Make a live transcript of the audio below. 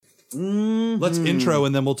Let's intro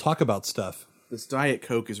and then we'll talk about stuff. This Diet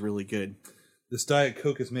Coke is really good. This Diet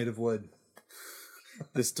Coke is made of wood.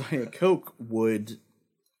 This Diet Coke would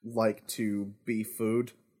like to be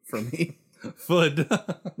food for me. Food.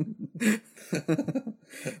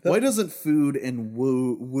 Why doesn't food and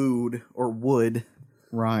wood or wood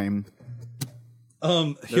rhyme?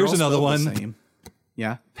 Here's another one.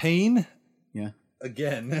 Yeah. Pain. Yeah.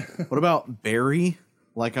 Again. What about berry?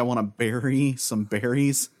 Like I want to bury some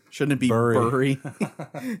berries. Shouldn't it be Bury?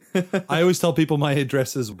 I always tell people my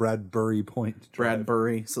address is Bradbury Point Drive.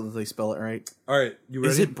 Bradbury, so that they spell it right. All right, you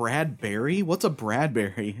ready? Is it Bradbury? What's a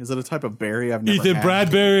Bradbury? Is it a type of berry I've never Ethan had?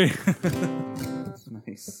 Bradbury.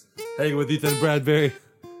 Nice. Hang with Ethan Bradbury.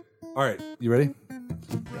 All right, you ready?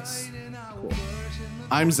 Yes. Cool.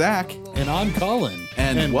 I'm Zach. And I'm Colin.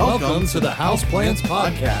 And welcome to the Houseplants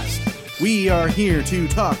Podcast. We are here to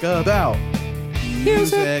talk about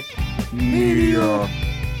music, media,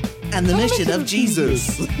 and the mission of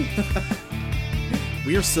Jesus.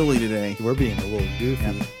 We are silly today. We're being a little goofy.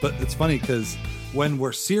 Yeah. But it's funny because when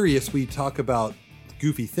we're serious, we talk about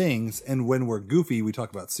goofy things. And when we're goofy, we talk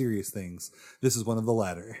about serious things. This is one of the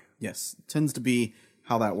latter. Yes. Tends to be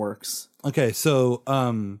how that works. Okay. So,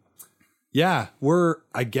 yeah, we're,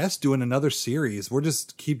 I guess, doing another series. We're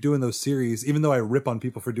just keep doing those series. Even though I rip on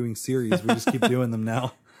people for doing series, we just keep doing them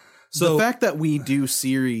now. So the fact that we do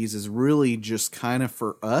series is really just kind of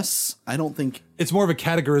for us. I don't think it's more of a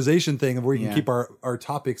categorization thing of where you can keep our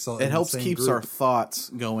topics. It helps keeps our thoughts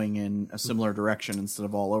going in a similar direction instead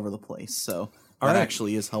of all over the place. So that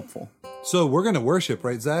actually is helpful. So we're going to worship,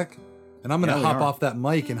 right, Zach? And I'm going to hop off that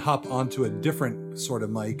mic and hop onto a different sort of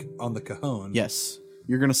mic on the cajon. Yes.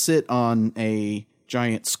 You're going to sit on a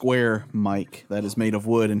giant square mic that is made of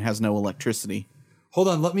wood and has no electricity. Hold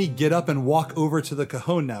on, let me get up and walk over to the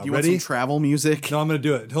cajon now. You Ready? Want some travel music? No, I'm going to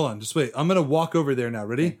do it. Hold on, just wait. I'm going to walk over there now.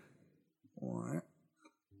 Ready? Okay.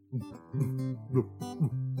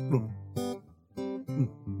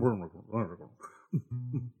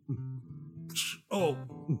 Oh.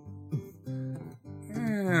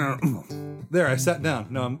 There, I sat down.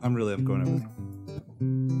 No, I'm going over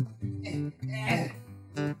there.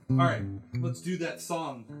 All right, let's do that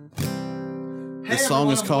song. Hey, this song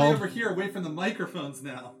is called... way over here, away from the microphones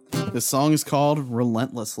now. This song is called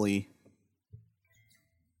Relentlessly.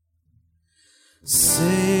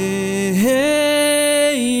 Savior,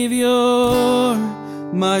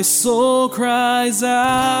 my soul cries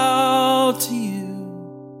out to you.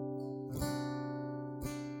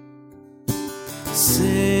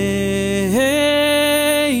 Savior,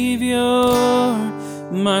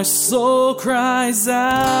 my soul cries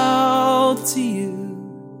out to you.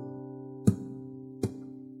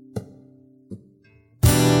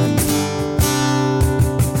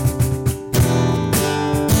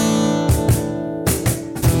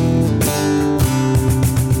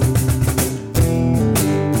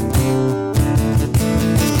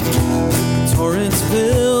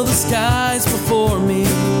 Skies before me,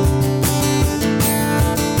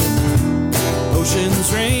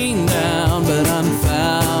 oceans rain down, but I'm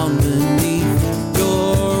found beneath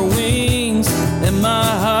your wings, and my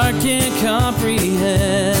heart can't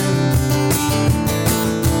comprehend.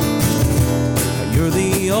 You're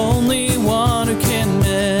the only one who can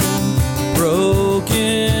mend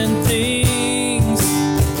broken things.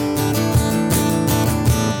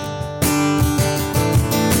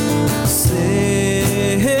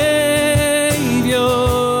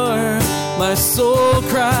 My soul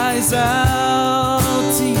cries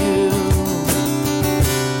out to you.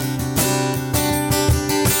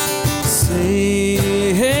 Savior,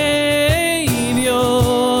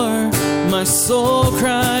 my soul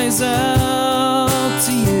cries out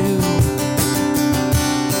to you.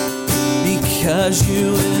 Because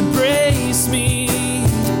you embrace me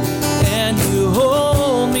and you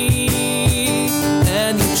hold me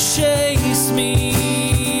and you chase me.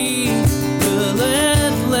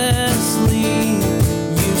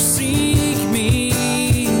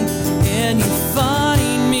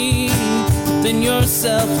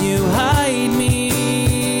 Yourself, you hide me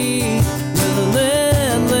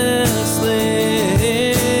relentlessly.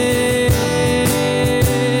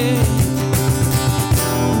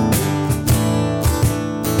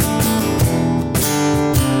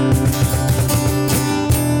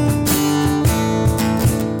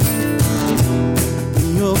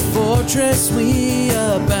 In your fortress we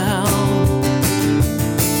abound.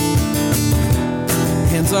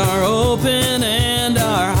 Hands are open and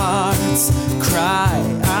our hearts cry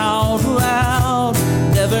out loud,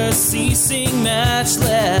 never ceasing,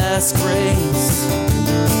 matchless grace.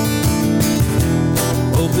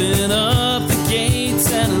 Open up the gates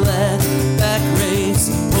and let that grace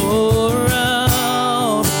pour.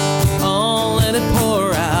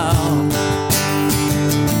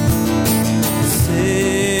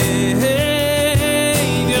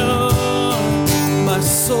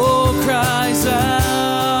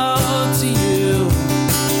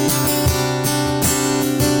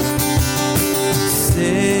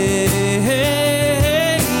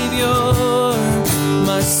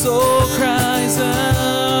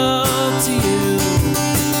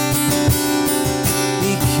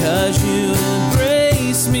 'cause you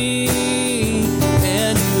embrace me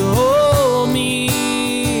and you hold me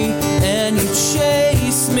and you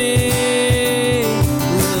chase me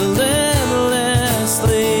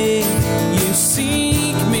relentlessly. You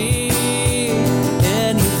seek me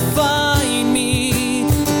and you find me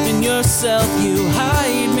in yourself. You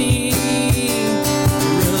hide me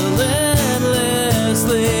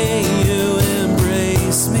relentlessly. You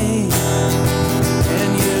embrace me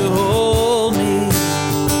and you hold me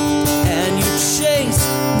and you chase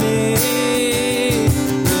me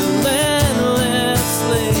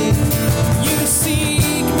relentlessly. You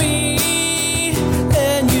seek me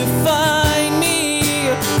and you find me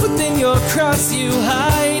within your cross. You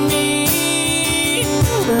hide me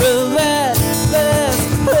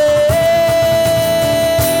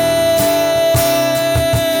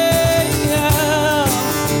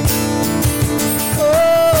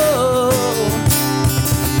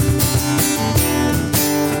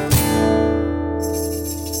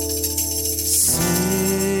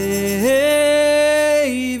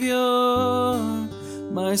Savior,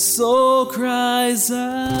 my soul cries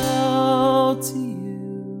out to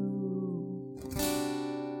you.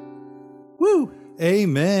 Woo!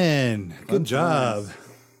 Amen. Good job.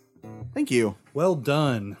 Thank you. Well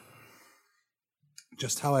done.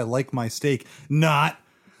 Just how I like my steak. Not.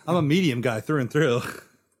 I'm a medium guy through and through.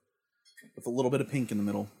 With a little bit of pink in the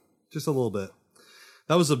middle. Just a little bit.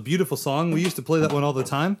 That was a beautiful song. We used to play that one all the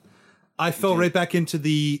time. I fell right back into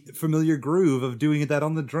the familiar groove of doing that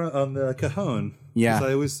on the cajon. Yeah. 'Cause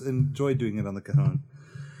I always enjoyed doing it on the cajon.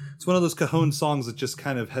 It's one of those cajon songs that just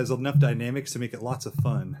kind of has enough dynamics to make it lots of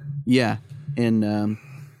fun. Yeah, and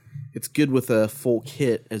it's good with a full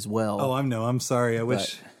kit as well. Oh, I'm sorry. I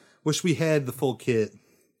wish we had the full kit.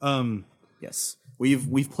 Yes,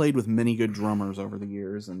 we've played with many good drummers over the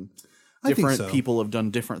years, and I think different so. people have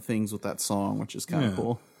done different things with that song, which is kind of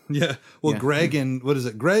cool. Yeah. Well, Yeah. Greg and what is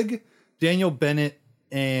it? Greg, Daniel Bennett,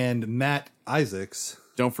 and Matt Isaacs.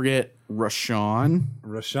 Don't forget Rashawn,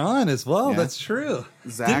 as well. Yeah. That's true.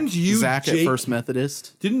 Zach at First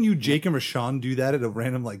Methodist. Didn't you, Jake and Rashawn, do that at a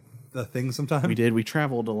random thing sometime? We did. We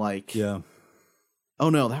traveled to Yeah.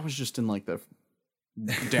 Oh no, that was just in the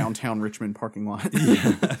downtown Richmond parking lot.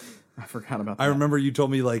 I forgot about that. I remember you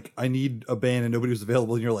told me I need a band and nobody was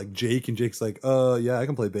available, and you're like Jake, and Jake's like, yeah, I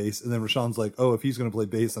can play bass, and then Rashawn's like, oh, if he's gonna play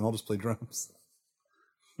bass, then I'll just play drums.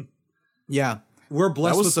 Yeah. We're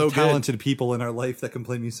blessed was with so good. talented people in our life that can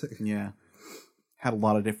play music. Yeah. Had a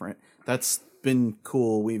lot of different. That's been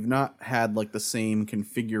cool. We've not had the same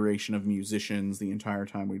configuration of musicians the entire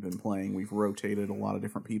time we've been playing. We've rotated a lot of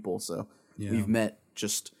different people, so we've met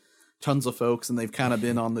just tons of folks, and they've kind of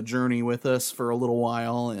been on the journey with us for a little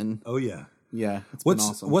while. And Oh yeah. yeah, it's been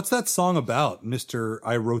awesome. What's that song about, Mr.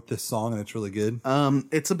 I wrote this song and it's really good?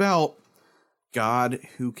 It's about God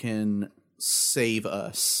who can save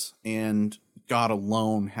us, and God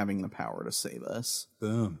alone having the power to save us.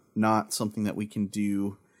 Boom. Not something that we can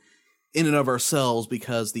do in and of ourselves,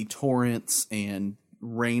 because the torrents and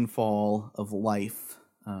rainfall of life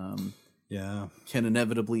Yeah. can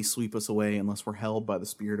inevitably sweep us away unless we're held by the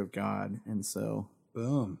Spirit of God. And so,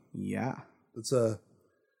 Boom. yeah. That's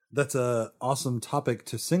a awesome topic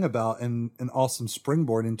to sing about, and an awesome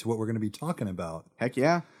springboard into what we're going to be talking about. Heck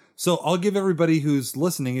yeah. So I'll give everybody who's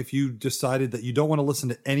listening, if you decided that you don't want to listen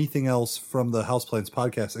to anything else from the Houseplants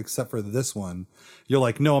podcast except for this one, you're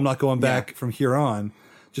like, no, I'm not going back from here on.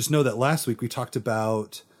 Just know that last week we talked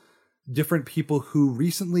about different people who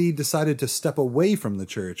recently decided to step away from the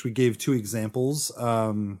church. We gave two examples.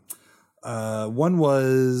 One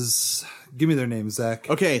was, give me their names, Zach.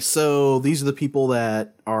 Okay, so these are the people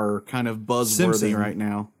that are kind of buzzworthy Simpson. right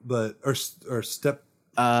now. But or step.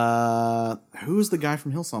 Who's the guy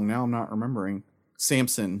from Hillsong? Now I'm not remembering.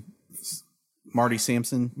 Samson. Marty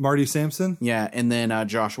Sampson. Marty Sampson? Yeah, and then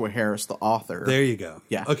Joshua Harris, the author. There you go.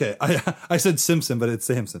 Yeah. Okay. I said Simpson, but it's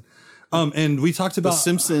Samson. And we talked about The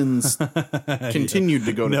Simpsons continued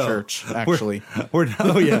to go to church, actually. We're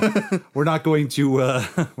not going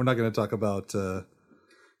to talk about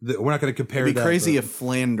we're not going to compare. It'd be that, crazy but- if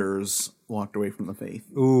Flanders walked away from the faith.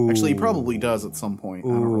 Ooh. Actually, he probably does at some point. I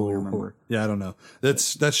don't really remember. Yeah, I don't know.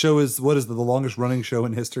 That show is the longest running show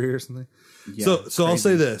in history or something. Yeah, So I'll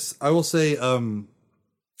say this. I will say one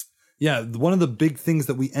of the big things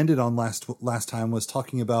that we ended on last time was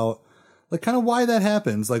talking about kind of why that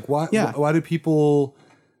happens. Why do people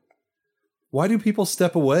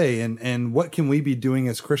step away, and what can we be doing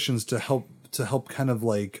as Christians to help kind of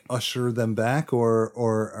usher them back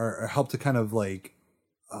or help to kind of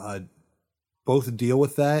both deal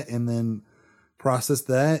with that and then process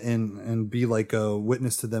that and be a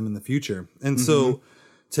witness to them in the future. And so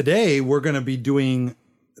today we're going to be doing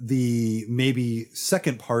the maybe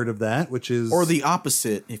second part of that, which is or the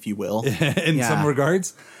opposite, if you will, in some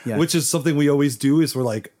regards, which is something we always do. Is we're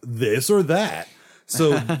like this or that.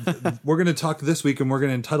 So we're going to talk this week, and we're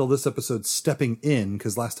going to entitle this episode "Stepping In"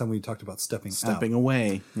 because last time we talked about stepping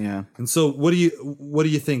away. Yeah. And so, what do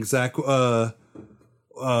you think, Zach?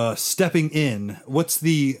 Stepping in. What's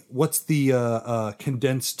the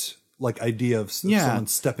condensed like idea of someone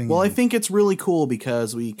stepping in? Well, I think it's really cool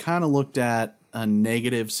because we kind of looked at a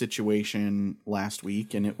negative situation last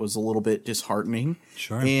week, and it was a little bit disheartening.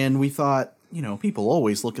 Sure. And we thought, people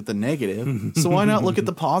always look at the negative, so why not look at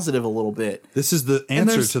the positive a little bit? This is the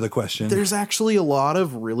answer to the question. There's actually a lot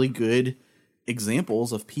of really good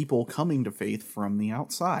examples of people coming to faith from the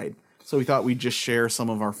outside. So we thought we'd just share some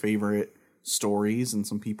of our favorite stories and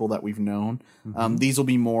some people that we've known. These will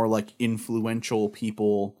be more like influential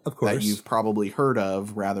people that you've probably heard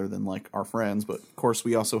of rather than like our friends. But of course,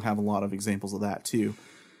 we also have a lot of examples of that too.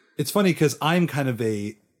 It's funny because I'm kind of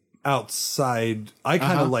a outside. I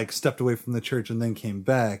kind of like stepped away from the church and then came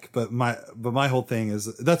back. But my whole thing is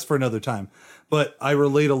that's for another time. But I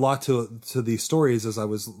relate a lot to these stories as I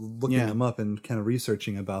was looking them up and kind of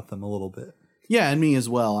researching about them a little bit. Yeah, and me as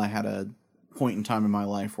well. I had a point in time in my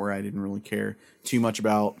life where I didn't really care too much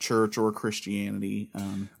about church or Christianity.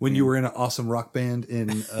 When you were in an awesome rock band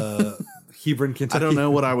in Hebron, Kentucky. I don't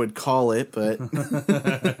know what I would call it, but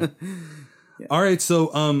All right,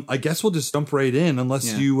 so I guess we'll just jump right in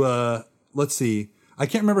unless you let's see. I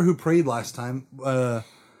can't remember who prayed last time. The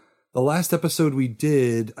last episode we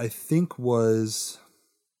did, I think, was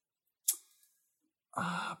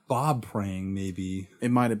Bob praying, maybe.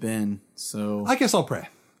 It might have been. So I guess I'll pray.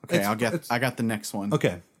 Okay, I got the next one.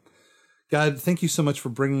 Okay. God, thank you so much for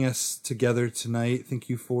bringing us together tonight. Thank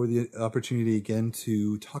you for the opportunity again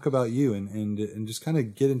to talk about you and just kind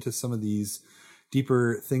of get into some of these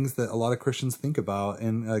deeper things that a lot of Christians think about.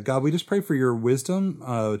 And God, we just pray for your wisdom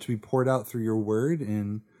to be poured out through your word.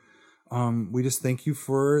 And we just thank you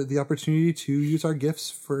for the opportunity to use our gifts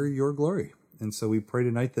for your glory. And so we pray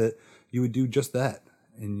tonight that you would do just that.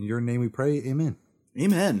 In your name we pray, amen.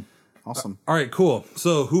 Amen. Awesome. All right, cool.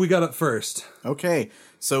 So who we got up first? Okay.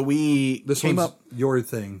 So this came up your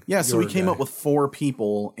thing. Yeah, so we came up with 4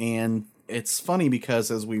 people, and it's funny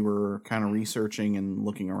because as we were kind of researching and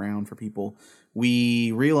looking around for people,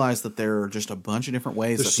 we realized that there are just a bunch of different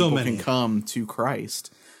ways that people can come to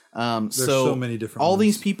Christ. There's so many different all ones.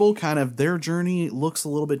 These people kind of their journey looks a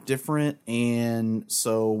little bit different, and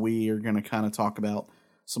so we are going to kind of talk about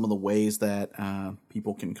some of the ways that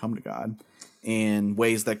people can come to God and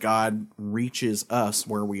ways that God reaches us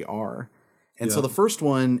where we are. And so the first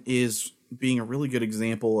one is being a really good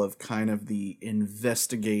example of kind of the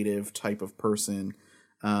investigative type of person.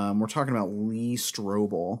 We're talking about Lee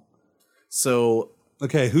Strobel. So,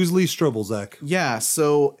 okay, who's Lee Strobel, Zach? Yeah,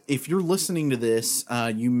 so if you're listening to this,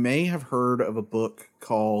 you may have heard of a book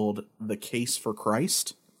called The Case for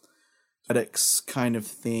Christ. That kind of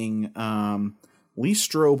thing. Lee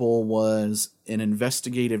Strobel was an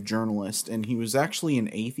investigative journalist, and he was actually an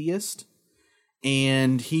atheist,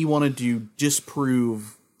 and he wanted to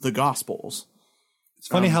disprove the Gospels. It's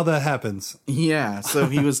funny how that happens. Yeah, so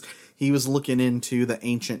he was looking into the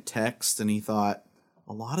ancient texts, and he thought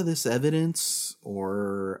a lot of this evidence,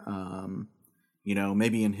 or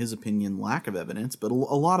maybe in his opinion, lack of evidence, but a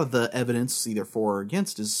lot of the evidence, either for or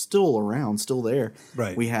against, is still around, still there.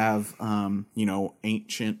 Right. We have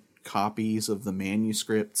ancient copies of the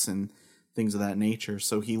manuscripts and things of that nature.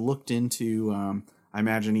 So he looked into, I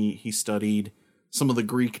imagine he studied some of the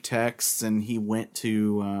Greek texts, and he went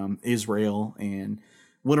to Israel and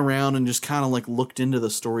went around and just kind of like looked into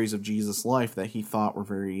the stories of Jesus' life that he thought were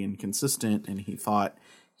very inconsistent, and he thought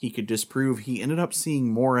he could disprove. He ended up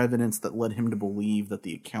seeing more evidence that led him to believe that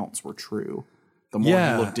the accounts were true the more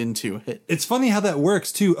he looked into it. It's funny how that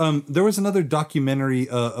works too. There was another documentary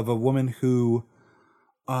of a woman who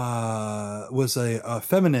was a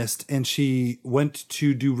feminist, and she went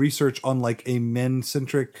to do research on like a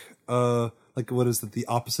men-centric, like what is it, the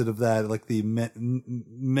opposite of that, like the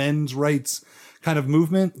men's rights kind of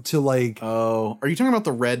movement to like. Oh, are you talking about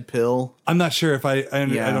the red pill? I'm not sure if I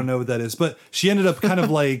don't know what that is, but she ended up kind of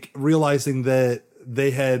like realizing that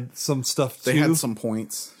they had some stuff too. They had some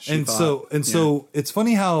points, so it's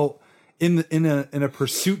funny how in a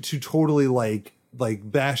pursuit to totally like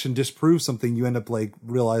bash and disprove something, you end up like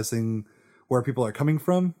realizing where people are coming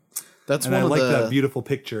from. That's and one I of like the, that beautiful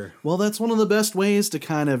picture. Well, that's one of the best ways to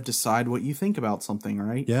kind of decide what you think about something,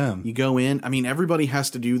 right? Yeah. You go in. I mean, everybody has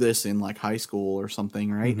to do this in like high school or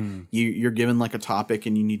something, right? Mm-hmm. You're given like a topic,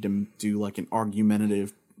 and you need to do like an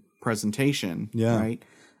argumentative presentation, right?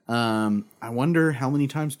 I wonder how many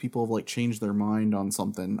times people have like changed their mind on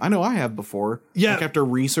something. I know I have before. Yeah. Like after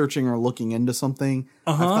researching or looking into something,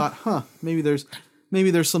 I thought, maybe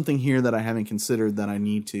there's something here that I haven't considered that I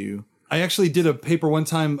need to. I actually did a paper one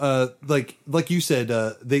time, like you said,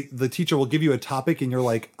 the teacher will give you a topic and you're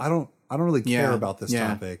like, I don't really care about this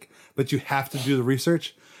topic, but you have to do the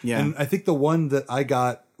research. Yeah. And I think the one that I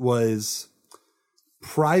got was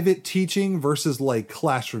private teaching versus like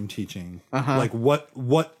classroom teaching. Like what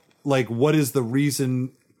is the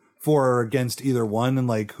reason for or against either one, and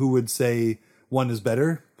like who would say one is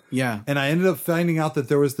better? Yeah. And I ended up finding out that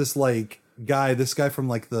there was this guy from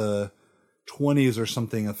like the 20s or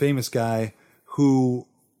something, a famous guy who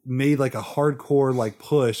made like a hardcore like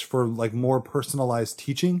push for like more personalized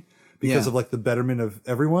teaching because of like the betterment of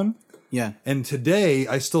everyone. Yeah. And today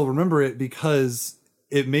I still remember it because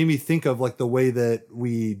it made me think of like the way that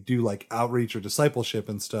we do like outreach or discipleship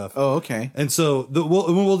and stuff. Oh, okay. And so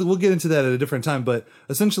we'll get into that at a different time. But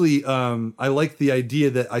essentially, I like the idea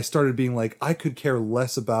that I started being like, I could care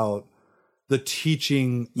less about the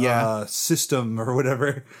teaching system or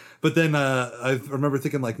whatever. But then I remember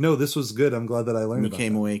thinking like, no, this was good. I'm glad that I learned about it. You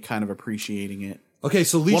came away kind of appreciating it. Okay,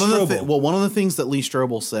 so Lee Strobel. One of the things that Lee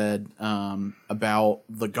Strobel said about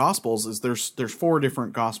the Gospels is there's 4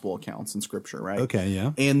 different Gospel accounts in Scripture, right? Okay,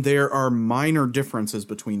 yeah. And there are minor differences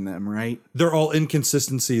between them, right? They're all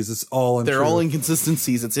inconsistencies. It's all untrue. They're all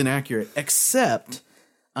inconsistencies. It's inaccurate, except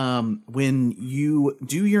when you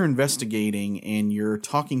do your investigating and you're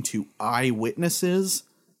talking to eyewitnesses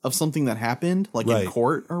of something that happened, like in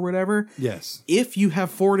court or whatever. Yes. If you have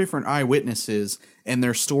 4 different eyewitnesses and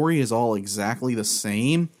their story is all exactly the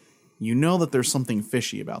same, you know that there's something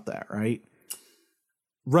fishy about that, right?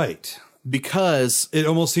 Right. Because it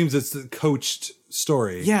almost seems it's a coached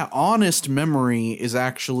story. Yeah, honest memory is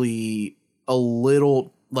actually a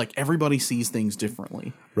little like everybody sees things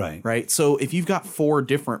differently. Right. Right. So if you've got 4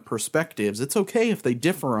 different perspectives, it's okay if they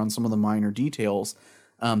differ on some of the minor details.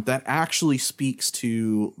 That actually speaks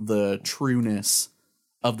to the trueness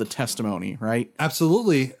of the testimony, right?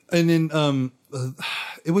 Absolutely. And then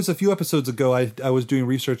it was a few episodes ago I was doing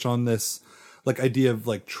research on this like idea of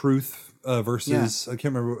like truth versus I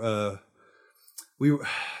can't remember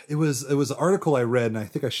it was an article I read and I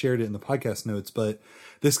think I shared it in the podcast notes, but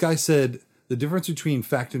this guy said the difference between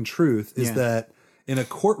fact and truth is that in a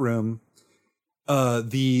courtroom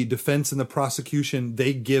the defense and the prosecution,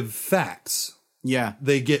 they give facts. Yeah.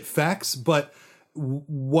 They get facts, but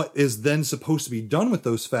what is then supposed to be done with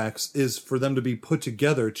those facts is for them to be put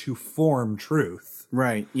together to form truth.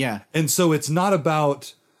 Right. Yeah. And so it's not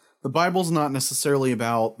about... The Bible's not necessarily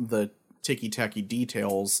about the ticky-tacky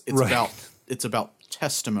details. It's about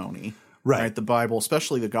testimony. Right. The Bible,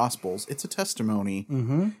 especially the Gospels, it's a testimony.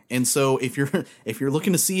 Mm-hmm. And so if you're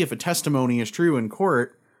looking to see if a testimony is true in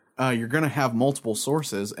court, you're going to have multiple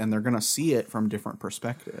sources and they're going to see it from different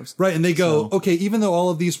perspectives. Right. And they go, okay, even though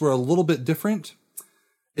all of these were a little bit different,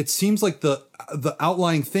 it seems like the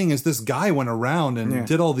outlying thing is this guy went around and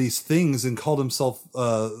did all these things and called himself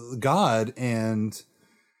God. And,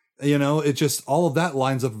 you know, it just all of that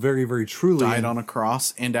lines up very, very truly. Died on a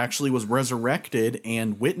cross and actually was resurrected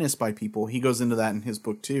and witnessed by people. He goes into that in his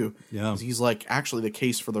book, too. Yeah. He's like, actually, the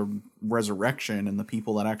case for the resurrection and the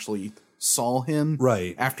people that actually saw him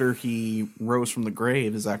after he rose from the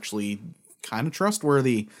grave is actually kind of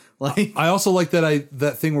trustworthy. Like, I also like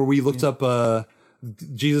that thing where we looked up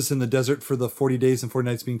Jesus in the desert for the 40 days and 40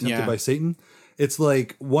 nights being tempted by Satan. It's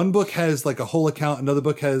like one book has like a whole account, another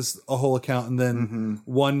book has a whole account, and then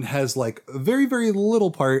one has like a very, very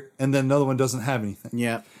little part, and then another one doesn't have anything.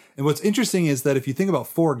 Yeah. And what's interesting is that if you think about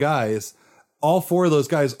 4 guys, all 4 of those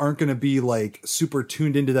guys aren't going to be like super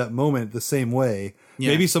tuned into that moment the same way. Yeah.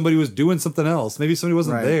 Maybe somebody was doing something else. Maybe somebody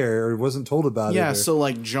wasn't there or wasn't told about it. Yeah, so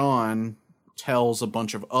like John tells a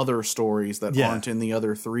bunch of other stories that aren't in the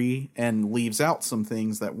other 3 and leaves out some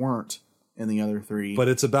things that weren't in the other 3. But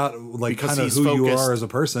it's about like kind of who you are as a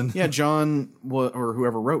person. Yeah, John, or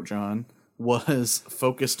whoever wrote John, was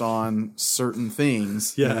focused on certain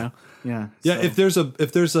things. Yeah. You know? Yeah. So.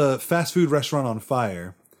 If there's a fast food restaurant on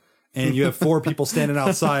fire, and you have 4 people standing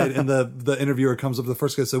outside, and the interviewer comes up to the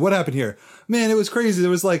first guy and says, "What happened here?" Man, it was crazy. There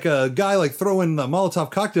was like a guy like throwing Molotov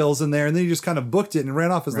cocktails in there, and then he just kind of booked it and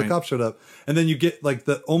ran off as the cops showed up. And then you get like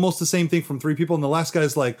almost the same thing from 3 people, and the last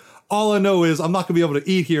guy's like, "All I know is I'm not gonna be able to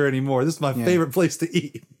eat here anymore. This is my favorite place to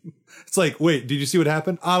eat." It's like, wait, did you see what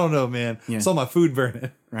happened? I don't know, man. I saw my food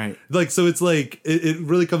burning. Right. Like, so it's like it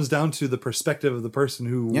really comes down to the perspective of the person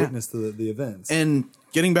who witnessed the events. And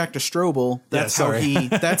getting back to Strobel,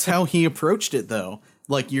 that's how he approached it though.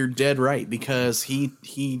 like you're dead right, because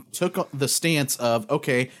he took the stance of,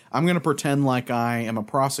 okay, I'm going to pretend like I am a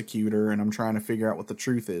prosecutor and I'm trying to figure out what the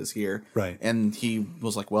truth is here. Right. And he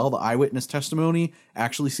was like, well, the eyewitness testimony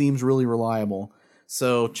actually seems really reliable.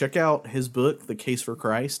 So check out his book, The Case for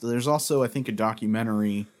Christ. There's also, I think, a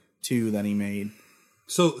documentary too that he made.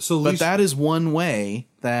 But that is one way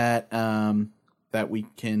that that we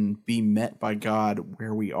can be met by God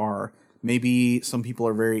where we are. Maybe some people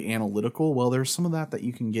are very analytical. Well, there's some of that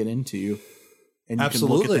you can get into, and you can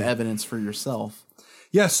look at the evidence for yourself.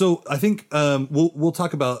 Yeah, so I think we'll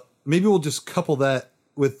talk about, maybe we'll just couple that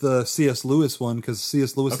with the C.S. Lewis one, because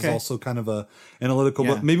C.S. Lewis is also kind of a analytical.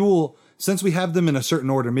 But maybe we'll, since we have them in a certain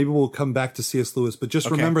order, maybe we'll come back to C.S. Lewis. But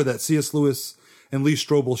just remember that C.S. Lewis and Lee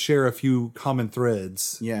Strobel share a few common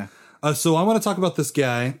threads. Yeah. So I want to talk about this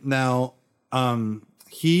guy now.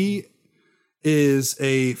 He is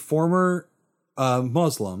a former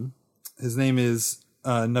Muslim. His name is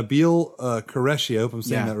Nabil Qureshi. I hope I'm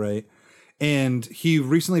saying that right. And he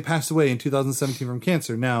recently passed away in 2017 from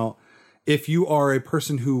cancer. Now, if you are a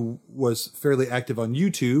person who was fairly active on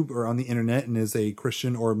YouTube or on the internet and is a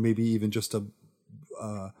Christian, or maybe even just a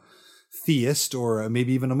theist, or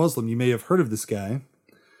maybe even a Muslim, you may have heard of this guy.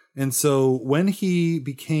 And so when he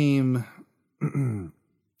became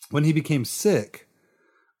sick,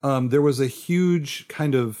 there was a huge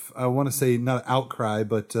kind of, I want to say not outcry,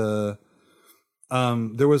 but there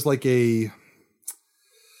was like a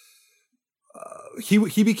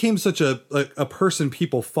he became such a person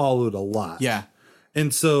people followed a lot. Yeah.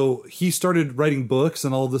 And so he started writing books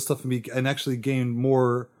and all of this stuff, and actually gained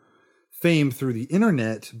more fame through the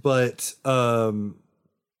internet. But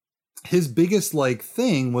his biggest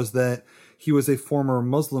thing was that he was a former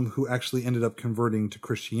Muslim who actually ended up converting to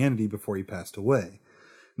Christianity before he passed away.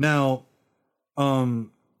 Now,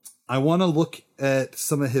 I want to look at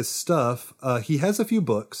some of his stuff. He has a few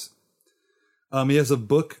books. He has a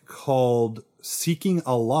book called Seeking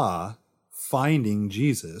Allah, Finding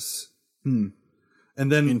Jesus. And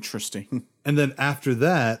then interesting. And then after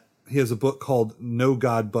that, he has a book called No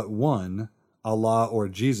God But One, Allah or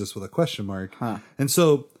Jesus with a question mark. And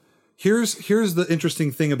so here's the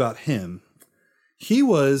interesting thing about him. He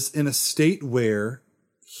was in a state where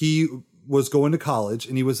he was going to college,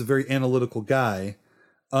 and he was a very analytical guy.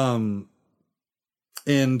 Let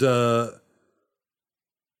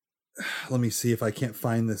me see if I can't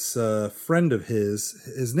find this friend of his.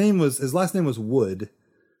 His last name was Wood.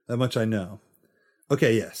 That much I know.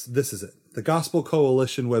 Okay, yes, this is it. The Gospel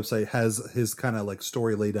Coalition website has his kind of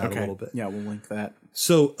story laid out a little bit. Yeah, we'll link that.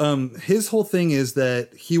 So his whole thing is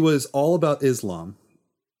that he was all about Islam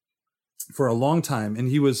for a long time, and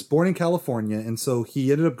he was born in California, and so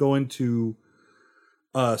he ended up going to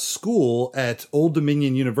school at Old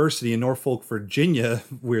Dominion University in Norfolk, Virginia,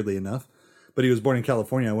 weirdly enough. But he was born in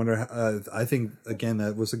California. I wonder, I think, again,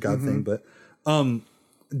 that was a God thing. But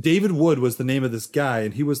David Wood was the name of this guy,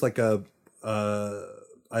 and he was like I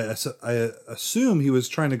assume he was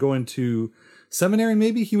trying to go into seminary,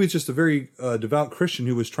 maybe. He was just a very devout Christian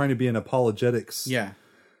who was trying to be an apologetics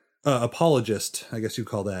apologist, I guess you'd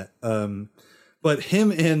call that. But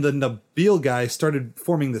him and the Nabil guy started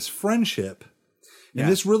forming this friendship. And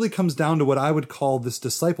this really comes down to what I would call this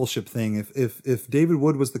discipleship thing. If David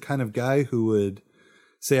Wood was the kind of guy who would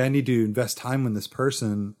say, I need to invest time with this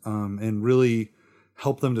person and really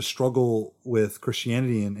help them to struggle with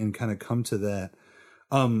Christianity and kind of come to that.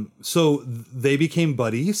 So they became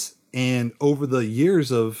buddies. And over the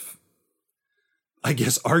years of, I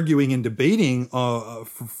guess, arguing and debating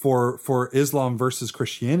for Islam versus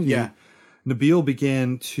Christianity, Nabil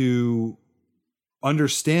began to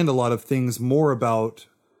understand a lot of things more about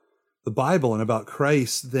the Bible and about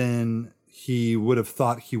Christ than he would have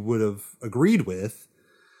thought he would have agreed with.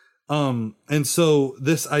 And so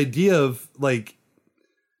this idea of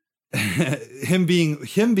him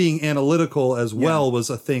being analytical as well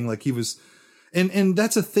was a thing. He was, and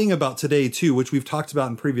that's a thing about today too, which we've talked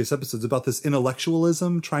about in previous episodes, about this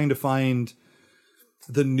intellectualism, trying to find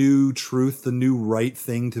the new truth, the new right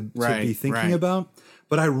thing to be thinking about.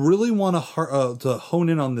 But I really want to hone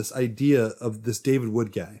in on this idea of this David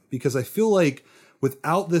Wood guy, because I feel like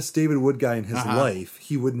without this David Wood guy in his life,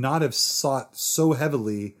 he would not have sought so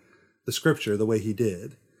heavily the scripture the way he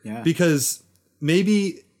did. Yeah. Because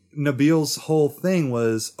maybe Nabil's whole thing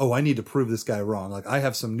was, I need to prove this guy wrong. I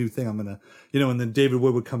have some new thing I'm going to, and then David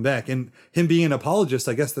Wood would come back. And him being an apologist,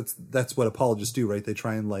 I guess that's what apologists do, right? They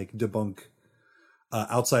try and debunk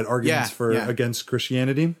outside arguments against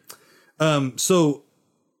Christianity. So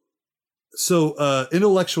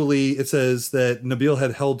intellectually, it says that Nabil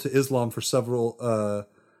had held to Islam for several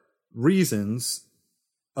reasons,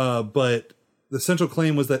 but the central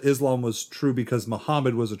claim was that Islam was true because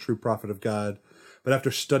Muhammad was a true prophet of God. But after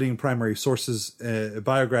studying primary sources,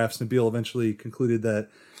 biographs, Nabil eventually concluded that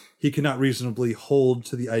he could not reasonably hold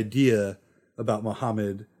to the idea about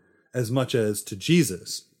Muhammad as much as to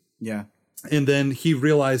Jesus. Yeah. And then he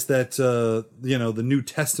realized that, the New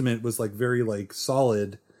Testament was like very like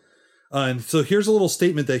solid. And so here's a little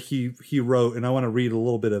statement that he wrote, and I want to read a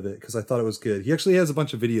little bit of it because I thought it was good. He actually has a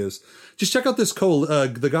bunch of videos. Just check out this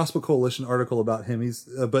the Gospel Coalition article about him.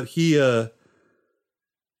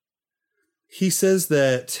 He says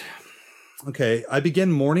that, okay, I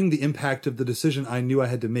began mourning the impact of the decision I knew I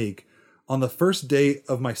had to make. On the first day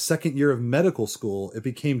of my second year of medical school, it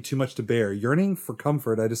became too much to bear. Yearning for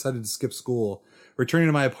comfort, I decided to skip school. Returning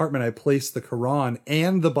to my apartment, I placed the Quran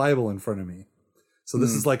and the Bible in front of me. So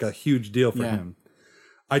this is like a huge deal for him.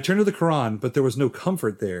 I turned to the Quran, but there was no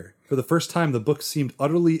comfort there. For the first time, the book seemed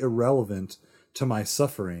utterly irrelevant to my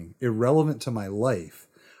suffering, irrelevant to my life.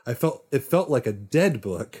 It felt like a dead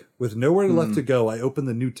book with nowhere left to go. I opened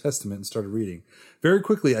the New Testament and started reading. Very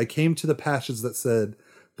quickly, I came to the passage that said,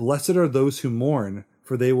 "Blessed are those who mourn,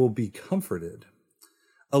 for they will be comforted."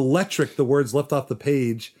 Electric, the words left off the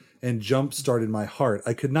page and jump-started my heart.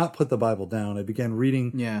 I could not put the Bible down. I began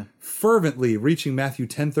reading fervently, reaching Matthew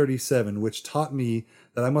 10:37, which taught me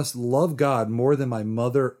that I must love God more than my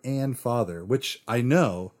mother and father, which I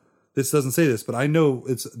know, this doesn't say this, but I know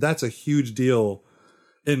that's a huge deal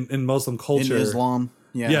in Muslim culture. In Islam.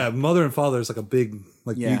 Yeah, mother and father is like a big,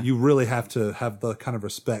 like you really have to have the kind of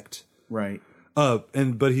respect. Right.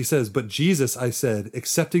 But he says, but Jesus, I said,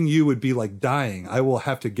 accepting you would be like dying. I will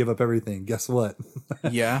have to give up everything. Guess what?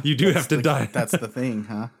 Yeah. You do have to die. That's the thing,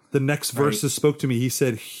 huh? The next verses spoke to me. He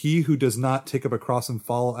said, he who does not take up a cross and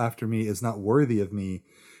follow after me is not worthy of me.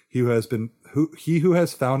 He who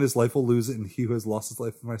has found his life will lose it, and he who has lost his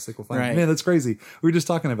life for my sake will find it. Man, that's crazy. We were just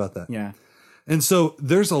talking about that. Yeah. And so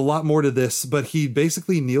there's a lot more to this, but he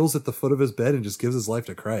basically kneels at the foot of his bed and just gives his life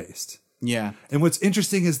to Christ. Yeah. And what's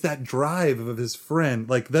interesting is that drive of his friend.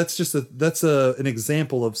 Like that's an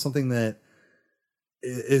example of something that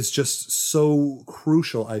is just so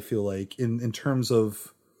crucial, I feel like, in terms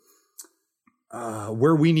of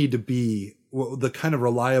where we need to be, the kind of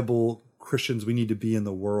reliable Christians we need to be in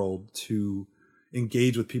the world to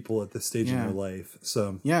engage with people at this stage in their life.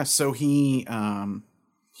 So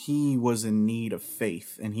he was in need of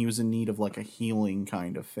faith, and he was in need of like a healing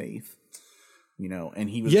kind of faith. And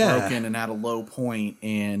he was broken and at a low point,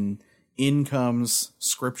 and in comes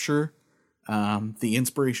scripture, the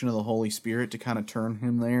inspiration of the Holy Spirit to kind of turn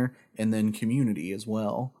him there, and then community as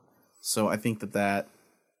well. So I think that's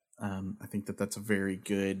a very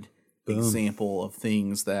good example of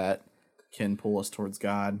things that can pull us towards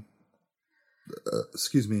God.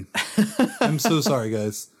 Excuse me. I'm so sorry,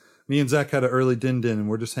 guys. Me and Zach had an early din and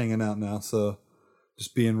we're just hanging out now. So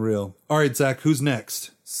just being real. All right, Zach, who's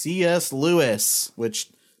next? C.S. Lewis, which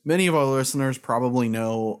many of our listeners probably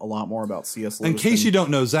know a lot more about C.S. Lewis. In case you don't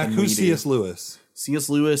know, Zach, who's C.S. Lewis? C.S.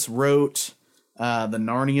 Lewis wrote the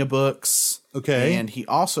Narnia books. Okay. And he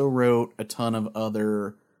also wrote a ton of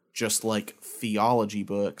other just like theology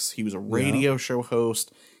books. He was a radio show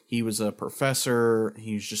host. He was a professor.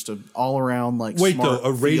 He's just an all-around like smart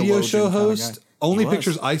a radio show host? Only was.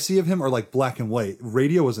 Pictures I see of him are like black and white.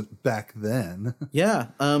 Radio wasn't back then. Yeah.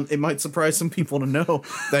 It might surprise some people to know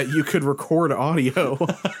that you could record audio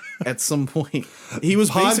at some point. He was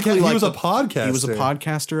basically he was a podcaster. He was a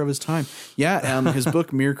podcaster of his time. Yeah. His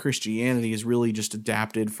book Mere Christianity is really just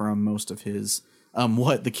adapted from most of his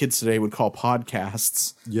what the kids today would call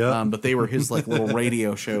podcasts. Yeah. But they were his like little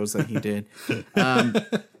radio shows that he did.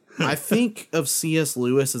 I think of C.S.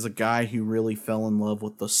 Lewis as a guy who really fell in love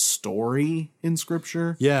with the story in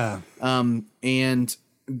Scripture. Yeah. And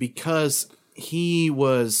because he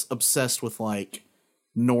was obsessed with like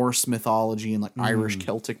Norse mythology and like Irish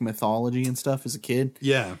Celtic mythology and stuff as a kid.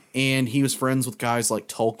 Yeah. And he was friends with guys like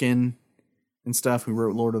Tolkien and stuff who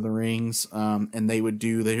wrote Lord of the Rings. And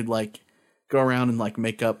they'd like go around and like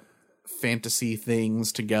make up fantasy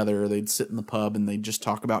things together. They'd sit in the pub and they'd just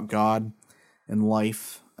talk about God and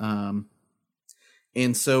life.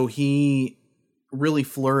 And so he really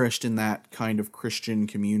flourished in that kind of Christian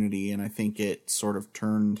community, and I think it sort of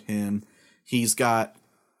turned him. He's got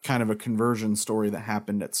kind of a conversion story that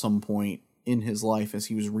happened at some point in his life as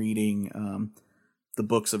he was reading the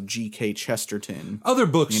books of G.K. Chesterton. Other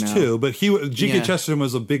books too, but G.K. Chesterton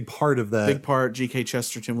was a big part of that. Big part. G.K.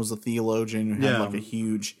 Chesterton was a theologian who had like a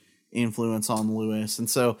huge influence on Lewis, and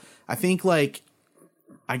so I think like.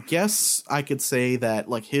 I guess I could say that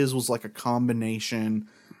like his was like a combination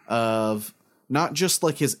of not just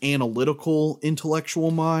like his analytical intellectual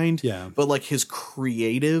mind, but like his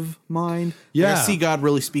creative mind. Yeah. Like, I see God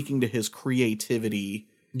really speaking to his creativity.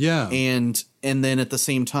 Yeah. And then at the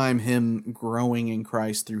same time, him growing in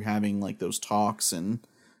Christ through having like those talks and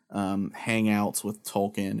hangouts with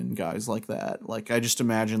Tolkien and guys like that. Like, I just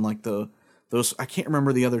imagine like those, I can't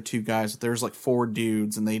remember the other two guys, but there's like 4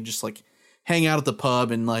 dudes and they just like hang out at the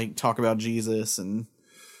pub and like talk about Jesus and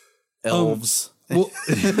elves. Well,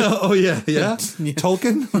 oh yeah.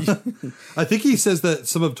 Tolkien. I think he says that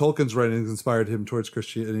some of Tolkien's writings inspired him towards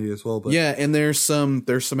Christianity as well. But yeah, and there's some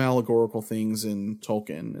allegorical things in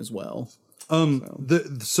Tolkien as well.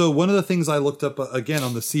 So one of the things I looked up again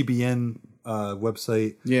on the CBN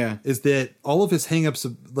website, is that all of his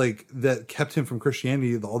hangups like that kept him from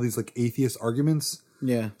Christianity, all these like atheist arguments.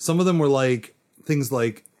 Yeah, some of them were like things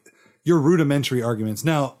like your rudimentary arguments.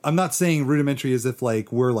 Now, I'm not saying rudimentary as if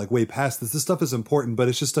like we're like way past this. This stuff is important, but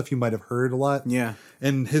it's just stuff you might have heard a lot. Yeah.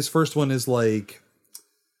 And his first one is like,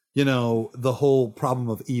 you know, the whole problem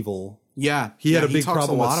of evil. Yeah. He had a big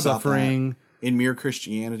problem with suffering. In Mere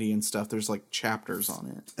Christianity and stuff, there's like chapters on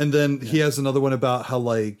it. And then he has another one about how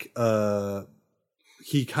like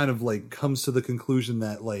he kind of like comes to the conclusion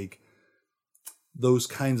that like those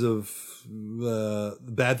kinds of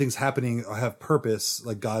bad things happening have purpose,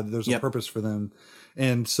 like God, there's a purpose for them.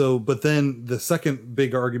 And so, but then the second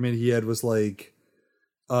big argument he had was like,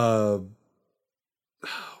 what's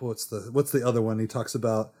the other one he talks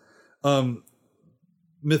about?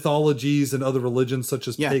 Mythologies and other religions such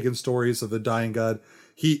as pagan stories of a dying God.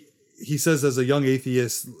 He says as a young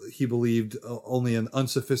atheist, he believed only an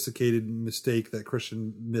unsophisticated mistake that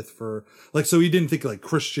Christian myth for like, so he didn't think like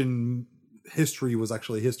Christian history was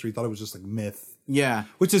actually history. He thought it was just like myth. Yeah.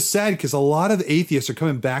 Which is sad because a lot of atheists are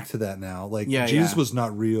coming back to that now. Like Jesus was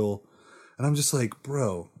not real. And I'm just like,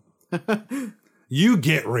 bro, you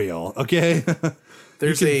get real. Okay.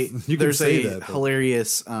 There's a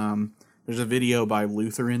hilarious, there's a video by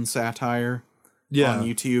Lutheran Satire on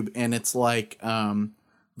YouTube. And it's like,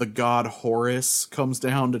 the god Horus comes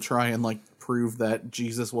down to try and like prove that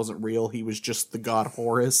Jesus wasn't real. He was just the god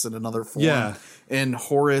Horus in another form. Yeah. And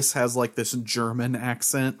Horus has like this German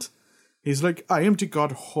accent. He's like, I am the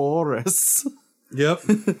god Horus. Yep.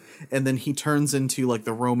 And then he turns into like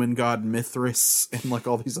the Roman god Mithras and like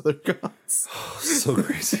all these other gods. So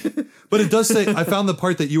crazy. But it does say, I found the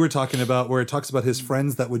part that you were talking about where it talks about his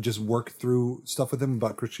friends that would just work through stuff with him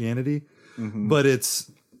about Christianity. Mm-hmm. But it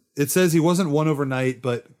says he wasn't won overnight,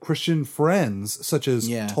 but Christian friends such as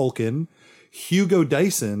Tolkien, Hugo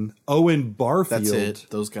Dyson, Owen Barfield. That's it.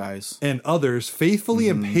 Those guys. And others faithfully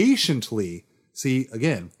and patiently. See,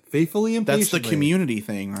 again, faithfully and patiently. That's the community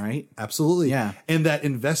thing, right? Absolutely. Yeah. And that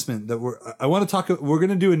investment that we're going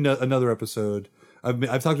to do another episode.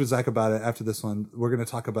 I've talked with Zach about it after this one. We're going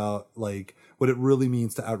to talk about like what it really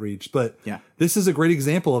means to outreach. But this is a great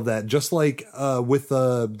example of that. Just like with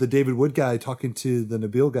the David Wood guy talking to the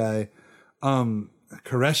Nabil guy,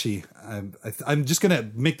 Qureshi. I'm just going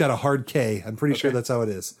to make that a hard K. I'm pretty sure that's how it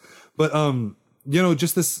is. But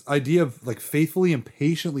just this idea of like faithfully and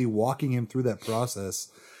patiently walking him through that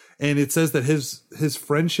process. And it says that his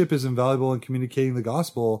friendship is invaluable in communicating the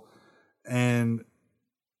gospel. And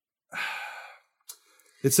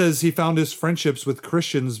it says he found his friendships with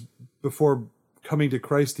Christians before coming to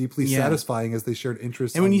Christ deeply satisfying as they shared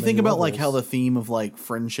interests. And when you think about like how the theme of like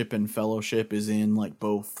friendship and fellowship is in like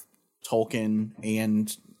both Tolkien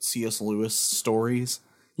and C.S. Lewis stories,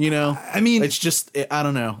 you know, I mean, it's just, I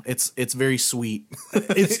don't know. It's very sweet.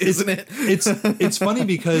 Isn't it? It's funny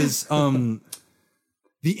because,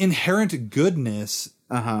 the inherent goodness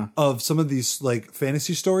of some of these like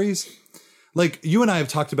fantasy stories, like you and I have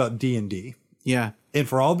talked about D&D. Yeah. And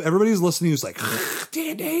for everybody who's listening who's like,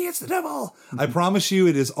 D&D, it's the devil. I promise you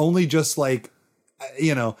it is only just like,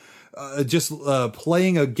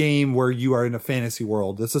 playing a game where you are in a fantasy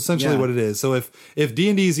world. That's essentially what it is. So if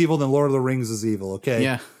D&D is evil, then Lord of the Rings is evil. Okay.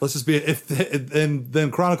 Yeah. Let's just be,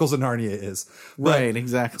 then Chronicles of Narnia is. But, right.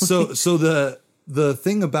 Exactly. So the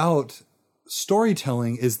thing about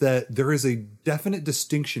storytelling is that there is a definite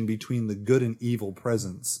distinction between the good and evil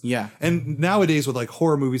presence. Yeah. And nowadays with like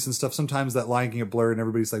horror movies and stuff, sometimes that line can get blurred and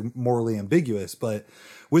everybody's like morally ambiguous. But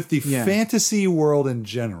with the fantasy world in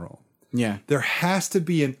general, there has to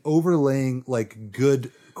be an overlaying like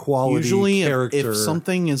good quality character. Usually if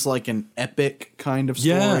something is like an epic kind of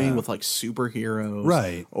story with like superheroes.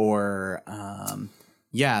 Right. Or,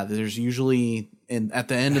 there's usually... And at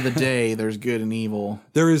the end of the day, there's good and evil.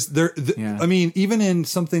 I mean, even in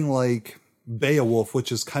something like Beowulf,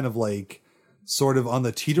 which is kind of like sort of on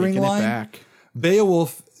the teetering line.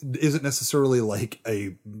 Beowulf isn't necessarily like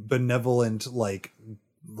a benevolent, like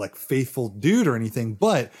like faithful dude or anything,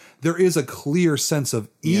 but there is a clear sense of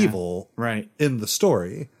evil in the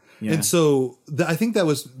story. Yeah. And so I think that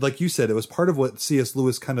was, like you said, it was part of what C.S.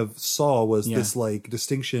 Lewis kind of saw was this like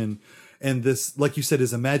distinction and this, like you said,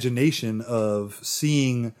 his imagination of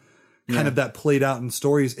seeing kind of that played out in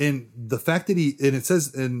stories. And the fact that and it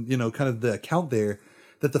says in, you know, kind of the account there,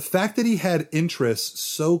 that the fact that he had interests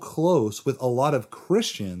so close with a lot of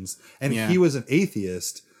Christians and he was an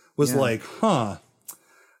atheist was like,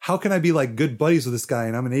 how can I be like good buddies with this guy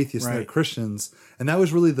and I'm an atheist and they're Christians? And that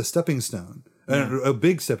was really the stepping stone, a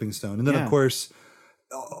big stepping stone. And then of course,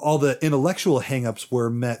 all the intellectual hangups were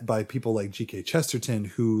met by people like G.K. Chesterton,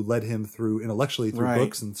 who led him through intellectually through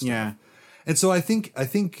books and stuff. Yeah. And so I think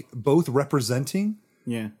both representing,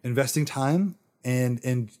 investing time,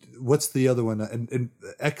 and what's the other one? And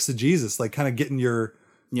exegesis, like kind of getting your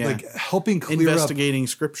like helping clear investigating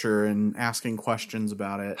scripture and asking questions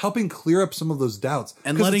about it, helping clear up some of those doubts,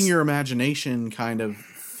 and letting your imagination kind of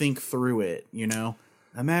think through it. You know,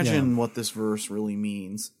 imagine what this verse really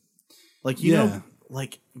means. Like you know.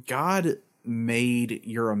 Like God made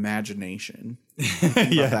your imagination.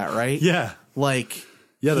 About that, right? Yeah. Like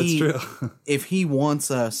that's true. If he wants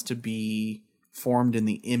us to be formed in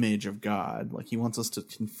the image of God, like he wants us to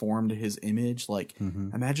conform to his image, like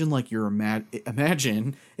imagine like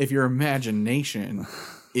imagine if your imagination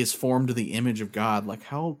is formed to the image of God, like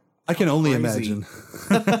how I can only imagine.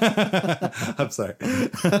 I'm sorry.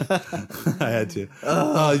 I had to.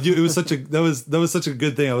 It was such a that was such a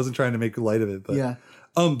good thing. I wasn't trying to make light of it, but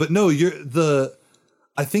but no,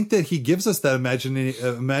 I think that he gives us that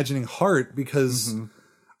imagining heart because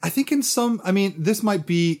I think this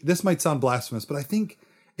might sound blasphemous, but I think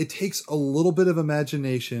it takes a little bit of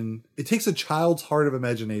imagination. It takes a child's heart of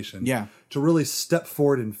imagination to really step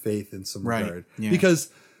forward in faith in some regard. Yeah. Because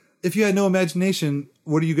if you had no imagination,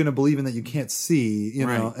 what are you going to believe in that you can't see? You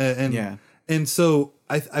know, and so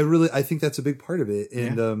I think that's a big part of it.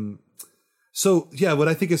 And what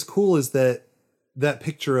I think is cool is that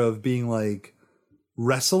picture of being like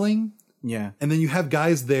wrestling. Yeah. And then you have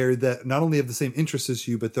guys there that not only have the same interests as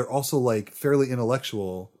you, but they're also like fairly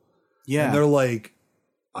intellectual. Yeah. And they're like,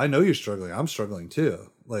 I know you're struggling. I'm struggling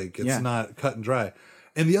too. Like it's not cut and dry.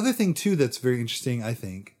 And the other thing too that's very interesting, I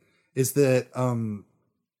think, is that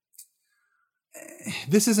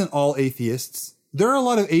this isn't all atheists. There are a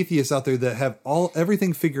lot of atheists out there that have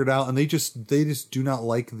everything figured out and they just do not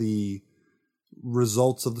like the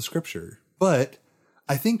results of the scripture. But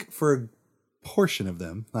I think for a portion of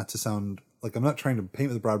them, not to sound like I'm not trying to paint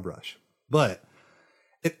with a broad brush, but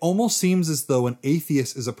it almost seems as though an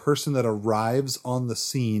atheist is a person that arrives on the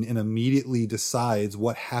scene and immediately decides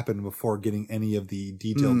what happened before getting any of the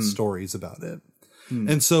detailed stories about it.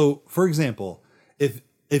 And so, for example, if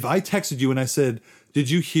I texted you and I said,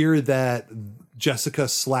 did you hear that Jessica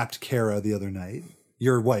slapped Kara the other night,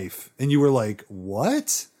 your wife? And you were like,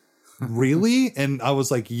 what? Really? And I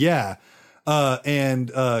was like, yeah.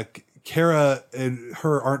 And Kara and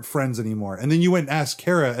her aren't friends anymore. And then you went and asked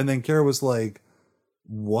Kara, and then Kara was like,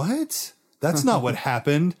 what? That's not what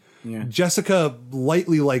happened. Yeah. Jessica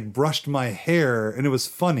lightly like brushed my hair and it was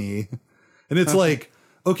funny. And it's like,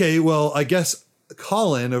 okay, well, I guess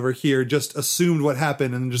Colin over here just assumed what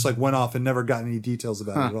happened and just like went off and never got any details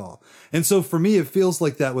about it at all. And so for me, it feels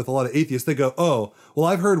like that with a lot of atheists. They go, oh, well,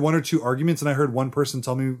 I've heard one or two arguments and I heard one person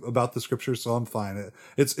tell me about the scripture, so I'm fine.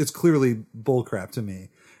 It's clearly bullcrap to me.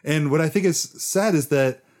 And what I think is sad is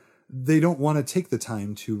that they don't want to take the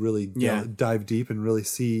time to really dive deep and really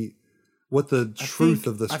see what the truth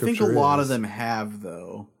of the scripture is. I think a lot of them have,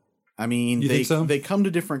 though. I mean, they come to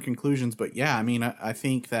different conclusions, but yeah, I mean, I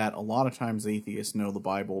think that a lot of times atheists know the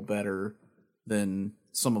Bible better than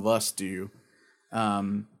some of us do.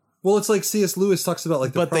 Well, it's like C.S. Lewis talks about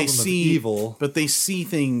like the problem of evil. But they see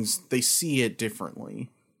things, they see it differently.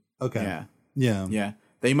 Okay. Yeah.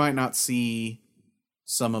 They might not see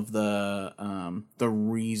some of the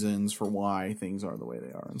reasons for why things are the way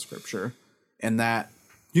they are in Scripture, and that.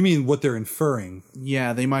 You mean what they're inferring?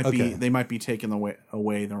 Yeah, they might be taking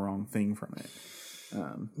away the wrong thing from it.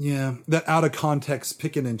 That out of context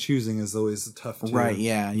picking and choosing is always tough too. Right,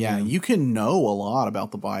 yeah. You can know a lot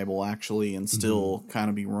about the Bible actually and still kind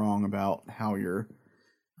of be wrong about how you're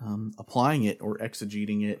applying it or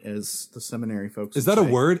exegeting it, as the seminary folks Is that say.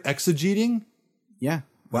 A word? Exegeting? Yeah.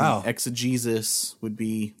 Wow. Exegesis would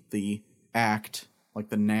be the act, like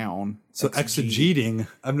the noun. So exegeting.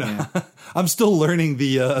 I'm not. I'm still learning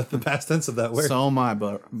the past tense of that word. So am I,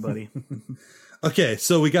 buddy. Okay,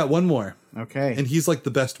 so we got one more. Okay, and he's like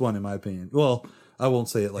the best one in my opinion. Well, I won't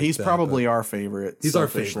say it like he's that. He's probably our favorite. He's our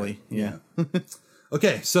favorite. Yeah.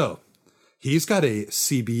 Okay, so He's got a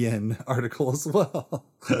CBN article as well.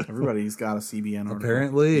 Everybody's got a CBN article.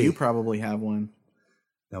 Apparently. You probably have one.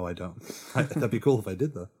 No, I don't. That'd be cool if I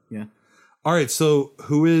did, though. Yeah. All right, so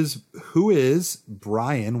who is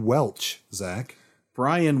Brian Welch, Zach?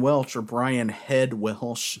 Brian Welch, or Brian Head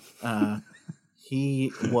Welch.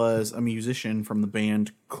 He was a musician from the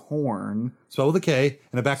band Korn. Spelled with a K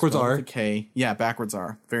and a backwards R. With a K. Yeah, backwards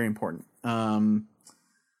R. Very important.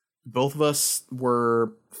 Both of us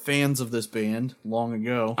were fans of this band long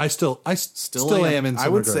ago. I still am in some I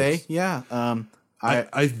would regards. say, yeah.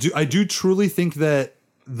 I do truly think that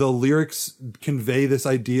the lyrics convey this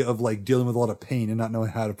idea of like dealing with a lot of pain and not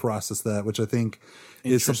knowing how to process that, which I think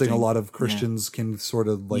is something a lot of Christians can sort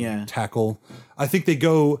of like tackle. I think they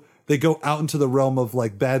go out into the realm of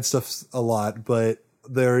like bad stuff a lot, but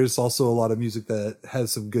there is also a lot of music that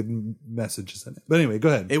has some good messages in it. But anyway, go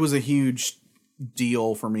ahead. It was a huge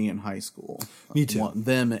deal for me in high school. Me too.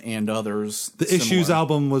 Them and others. The Issues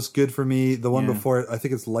album was good for me. The one before it, I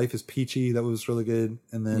think it's Life is Peachy. That was really good.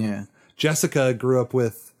 And then Jessica grew up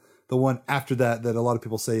with the one after that a lot of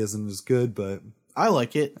people say isn't as good, but I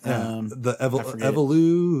like it. The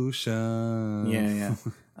Evolution.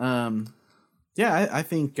 Yeah. I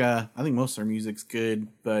think most of their music's good,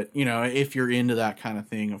 but if you're into that kind of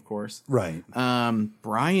thing, of course. Right.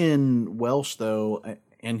 Brian Welch though,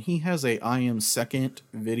 and he has a I Am Second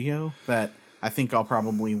video that I think I'll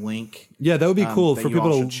probably link. Yeah, that would be cool for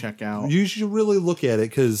people to check out. You should really look at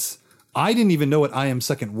it because I didn't even know what I Am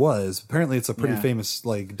Second was. Apparently, it's a pretty famous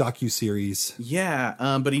like docu-series.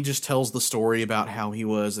 Yeah, but he just tells the story about how he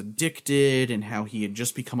was addicted and how he had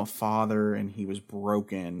just become a father and he was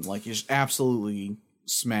broken. Like, he's absolutely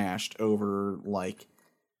smashed over like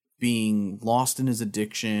being lost in his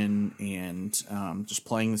addiction and just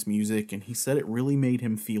playing this music. And he said it really made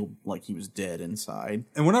him feel like he was dead inside.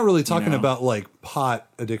 And we're not really talking about like pot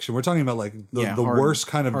addiction. We're talking about like the worst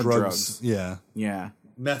kind of drugs. Yeah. Yeah.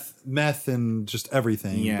 Meth and just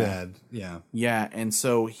everything bad. Yeah. Yeah. And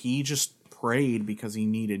so he just prayed because he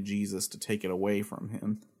needed Jesus to take it away from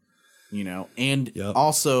him, and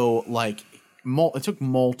also like it took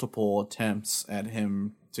multiple attempts at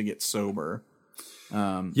him to get sober.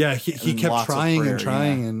 He kept trying and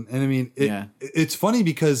trying. And I mean, it's funny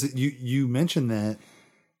because you mentioned that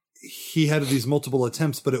he had these multiple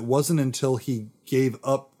attempts, but it wasn't until he gave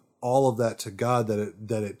up all of that to God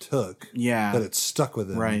that it took. Yeah. That it stuck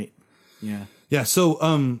with him. Right. Yeah. Yeah.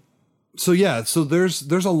 So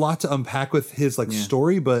there's a lot to unpack with his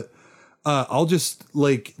story, but I'll just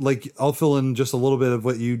I'll fill in just a little bit of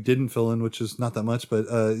what you didn't fill in, which is not that much, but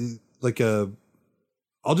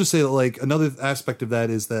I'll just say that another aspect of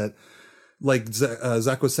that is that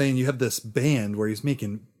Zach was saying, you have this band where he's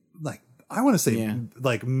making I want to say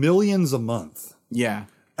millions a month. Yeah.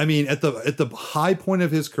 I mean, at the high point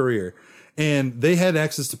of his career, and they had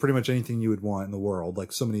access to pretty much anything you would want in the world,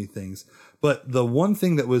 like so many things. But the one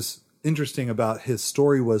thing that was interesting about his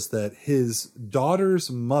story was that his daughter's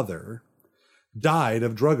mother died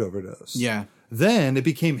of drug overdose. Yeah. Then it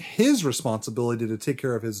became his responsibility to take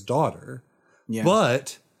care of his daughter. Yeah.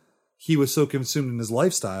 But he was so consumed in his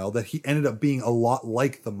lifestyle that he ended up being a lot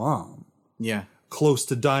like the mom. Yeah. Close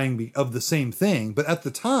to dying of the same thing. But at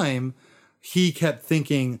the time, he kept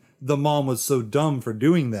thinking the mom was so dumb for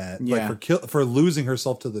doing that, for losing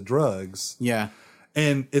herself to the drugs. Yeah.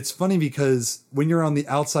 And it's funny because when you're on the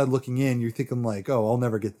outside looking in, you're thinking oh, I'll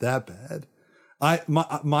never get that bad.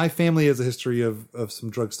 My family has a history of some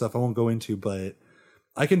drug stuff I won't go into, but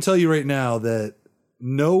I can tell you right now that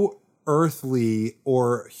no earthly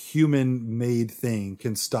or human made thing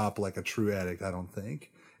can stop a true addict. I don't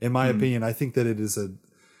think, in my opinion, I think that it is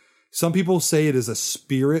some people say it is a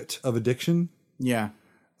spirit of addiction. Yeah.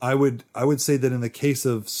 I would say that in the case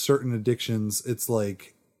of certain addictions, it's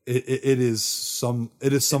it is some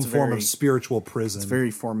form of spiritual prison. It's very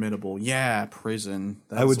formidable. Yeah, prison.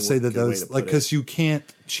 I would say that those because you can't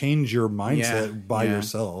change your mindset by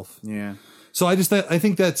yourself. Yeah. So I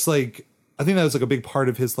think that's that was a big part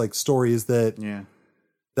of his story is that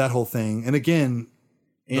that whole thing. And again,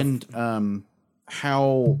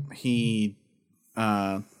 how he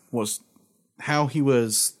was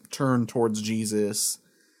turned towards Jesus.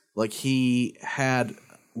 He had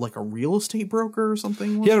a real estate broker or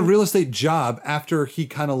something. He had a real estate job after he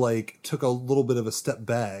kind of took a little bit of a step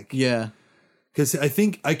back. Yeah. Because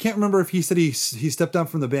I can't remember if he said he stepped down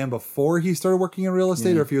from the band before he started working in real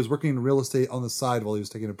estate or if he was working in real estate on the side while he was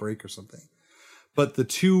taking a break or something. But the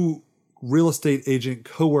two real estate agent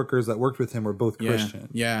coworkers that worked with him were both Christian.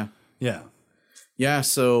 Yeah. Yeah. Yeah.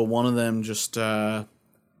 So one of them just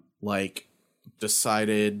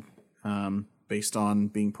decided, based on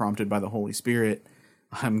being prompted by the Holy Spirit,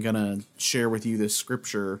 I'm gonna share with you this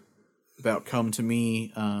scripture about come to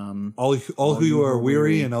me, all who you are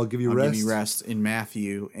weary, and I'll give you rest. Give you rest in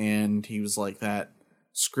Matthew, and he was like that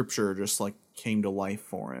scripture just like came to life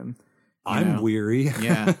for him. I'm weary.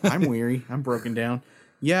 Yeah, I'm weary. I'm broken down.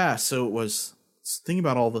 Yeah, so it was. Think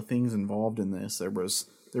about all the things involved in this. There was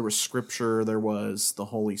scripture. There was the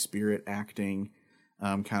Holy Spirit acting,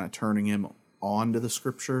 kind of turning him on to the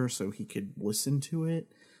scripture so he could listen to it.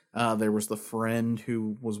 There was the friend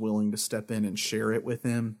who was willing to step in and share it with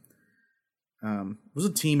him. It was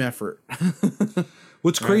a team effort.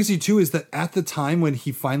 What's crazy too is that at the time when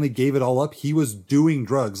he finally gave it all up, he was doing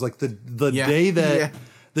drugs. Like the day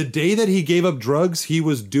that he gave up drugs, he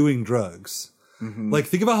was doing drugs. Mm-hmm. Like,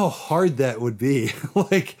 think about how hard that would be.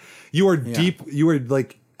 Like, you are deep, you are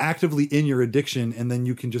like actively in your addiction, and then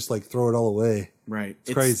you can just like throw it all away. Right.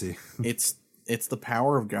 It's crazy. It's the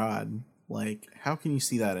power of God. Like, how can you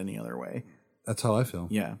see that any other way? That's how I feel.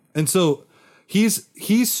 Yeah. And so he's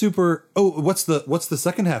super. Oh, what's the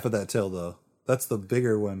second half of that tale though? That's the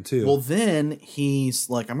bigger one too. Well, then he's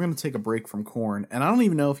like, I'm going to take a break from Korn, and I don't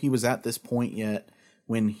even know if he was at this point yet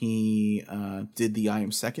when he did the I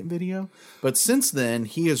Am Second video. But since then,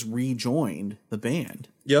 he has rejoined the band.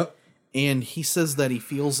 Yep. And he says that he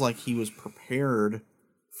feels like he was prepared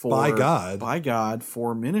by God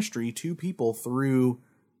for ministry to people through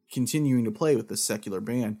continuing to play with this secular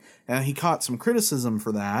band. And he caught some criticism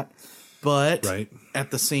for that. But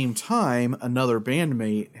at the same time, another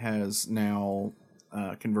bandmate has now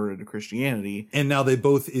converted to Christianity. And now they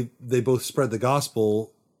both spread the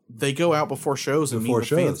gospel. They go out before shows and meet with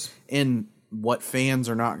fans. And what fans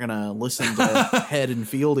are not going to listen to Head and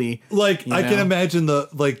Fieldy. Like, I can imagine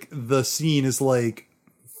the scene is like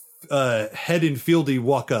Head and Fieldy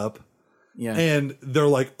walk up. Yeah. And they're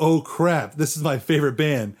like, oh, crap, this is my favorite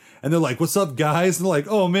band. And they're like, what's up, guys? And they're like,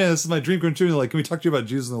 oh, man, this is my dream come true. And they're like, can we talk to you about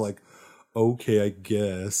Jesus? And they're like, okay, I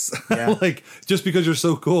guess. Yeah. Like, just because you're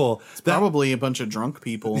so cool. It's probably a bunch of drunk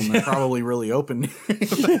people, and they're probably really open.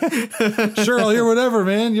 Sure, I'll hear whatever,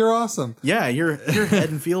 man. You're awesome. Yeah, you're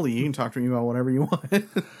Head and Fieldy. You can talk to me about whatever you want.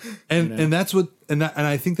 And that's what, and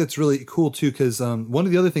I think that's really cool too, because one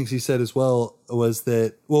of the other things he said as well was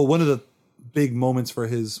that, well, one of the big moments for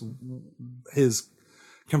his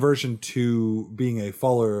conversion to being a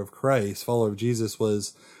follower of Christ, follower of Jesus,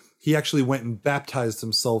 was he actually went and baptized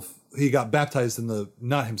himself. He got baptized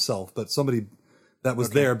not himself, but somebody that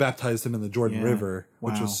was there baptized him in the Jordan River,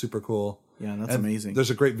 which was super cool. Yeah, that's amazing. There's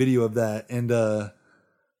a great video of that. And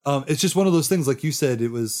it's just one of those things, like you said, it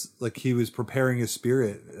was like he was preparing his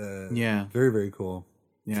spirit. Very, very cool.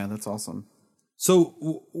 Yeah, that's awesome.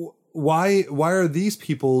 So why are these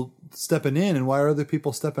people stepping in and why are other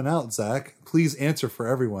people stepping out, Zach? Please answer for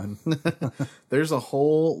everyone. There's a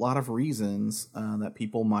whole lot of reasons that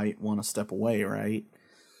people might want to step away, right?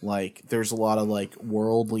 Like, there's a lot of like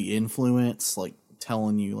worldly influence, like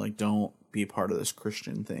telling you like don't be a part of this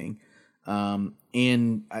Christian thing.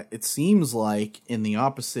 And it seems like in the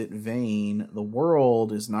opposite vein, the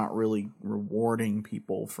world is not really rewarding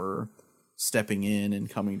people for stepping in and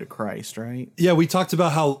coming to Christ, right? Yeah, we talked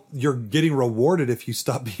about how you're getting rewarded if you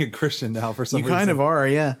stop being a Christian now for some reason. You kind of are,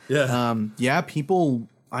 yeah. Yeah. People,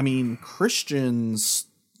 I mean, Christians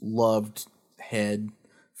loved Head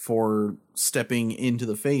for stepping into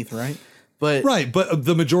the faith, right? But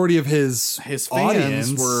the majority of his fans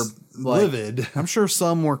audience were like, livid. I'm sure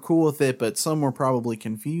some were cool with it, but some were probably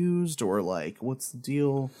confused or like, what's the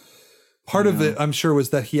deal? Part of it, I'm sure, was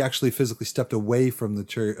that he actually physically stepped away from the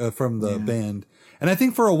church, from the band. And I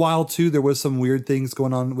think for a while too, there was some weird things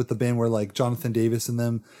going on with the band where like Jonathan Davis and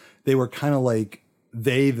them, they were kind of like,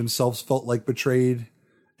 they themselves felt like betrayed.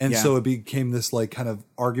 And so it became this like kind of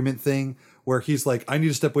argument thing where he's like, I need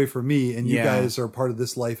to step away from me and you guys are part of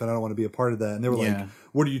this life and I don't want to be a part of that. And they were like,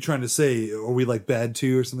 what are you trying to say? Are we like bad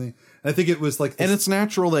too or something? And I think it was like this, and it's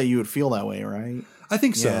natural that you would feel that way, right? I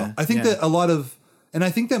think so. I think that a lot of, and I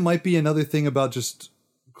think that might be another thing about just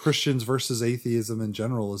Christians versus atheism in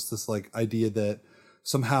general, is this like idea that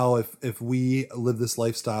somehow if we live this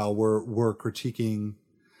lifestyle, we're critiquing.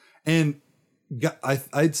 And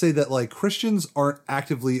I'd say that like Christians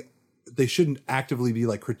they shouldn't actively be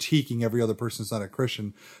like critiquing every other person who's not a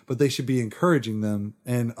Christian, but they should be encouraging them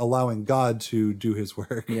and allowing God to do his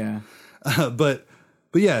work. Yeah. But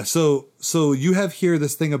yeah, so you have here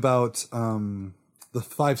this thing about the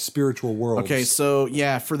 5 spiritual worlds. Okay, so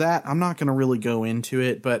yeah, for that, I'm not going to really go into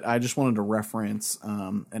it, but I just wanted to reference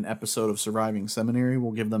an episode of Surviving Seminary.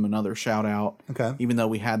 We'll give them another shout out. Okay. Even though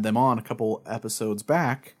we had them on a couple episodes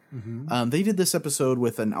back. Mm-hmm. They did this episode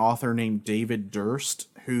with an author named David Durst,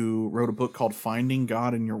 who wrote a book called Finding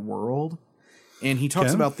God in Your World. And he talks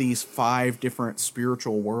Okay. about these 5 different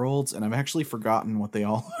spiritual worlds, and I've actually forgotten what they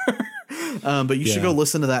all are. But you should go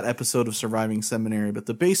listen to that episode of Surviving Seminary. But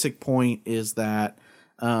the basic point is that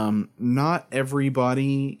not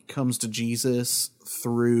everybody comes to Jesus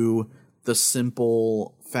through the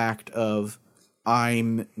simple fact of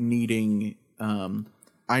I'm needing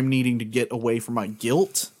to get away from my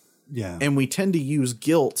guilt. Yeah. And we tend to use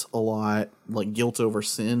guilt a lot, like guilt over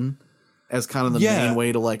sin, as kind of the main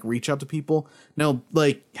way to like reach out to people. Now,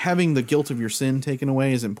 like having the guilt of your sin taken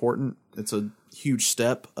away is important. It's a huge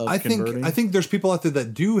step of converting. I think there's people out there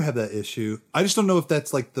that do have that issue. I just don't know if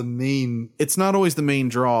that's like the main. It's not always the main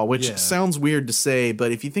draw, which sounds weird to say,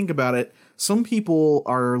 but if you think about it, some people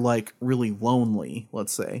are like really lonely,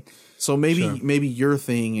 let's say. So maybe your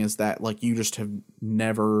thing is that like you just have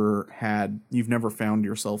you've never found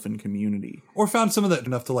yourself in community. Or found some of that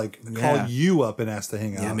enough to like call you up and ask to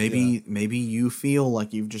hang out. Yeah, maybe you feel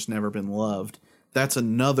like you've just never been loved. That's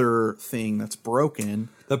another thing that's broken.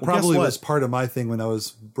 That probably was part of my thing when I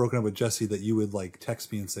was broken up with Jesse, that you would like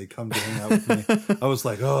text me and say, come to hang out with me. I was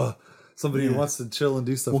like, oh, somebody who wants to chill and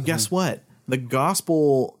do stuff. Well, guess what? The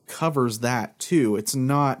gospel covers that too. It's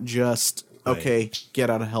not just, okay, get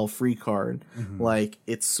out of hell free card. Mm-hmm. Like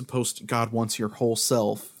it's supposed to, God wants your whole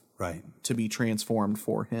self to be transformed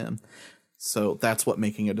for him. So that's what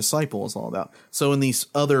making a disciple is all about. So in these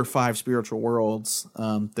other 5 spiritual worlds,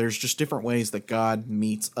 there's just different ways that God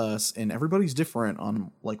meets us, and everybody's different on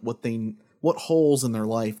like what holes in their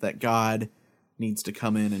life that God needs to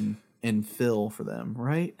come in and fill for them.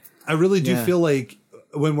 Right. I really do feel like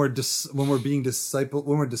when we're discipling,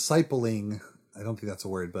 I don't think that's a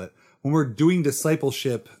word, but when we're doing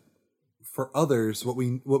discipleship for others, what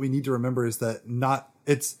we need to remember is that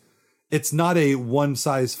it's not a one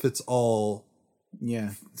size fits all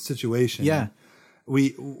situation. Yeah.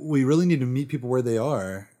 We really need to meet people where they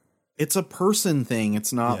are. It's a person thing.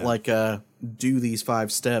 It's not like do these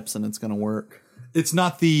 5 steps and it's going to work. It's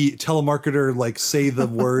not the telemarketer, like say the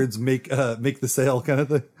words, make the sale kind of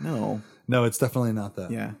thing. No, it's definitely not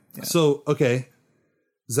that. Yeah. So, okay,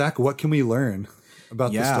 Zach, what can we learn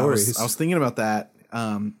about the stories? I was thinking about that.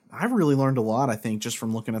 I've really learned a lot, I think, just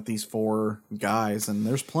from looking at these 4 guys, and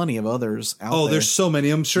there's plenty of others out there. Oh, there's so many.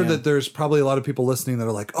 I'm sure that there's probably a lot of people listening that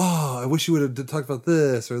are like, oh, I wish you would have talked about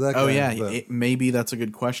this or that. Oh, yeah. Maybe that's a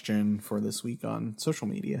good question for this week on social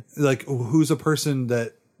media. Like, who's a person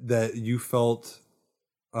that you felt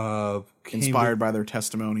inspired by their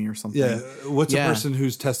testimony or something? Yeah. What's a person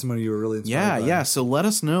whose testimony you were really inspired by? Yeah. So let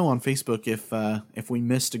us know on Facebook if we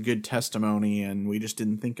missed a good testimony and we just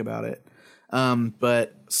didn't think about it.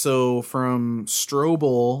 But so from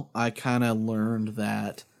Strobel, I kind of learned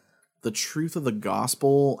that the truth of the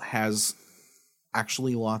gospel has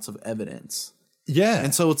actually lots of evidence. Yeah.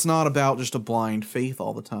 And so it's not about just a blind faith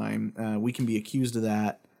all the time. We can be accused of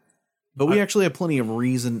that, but we actually have plenty of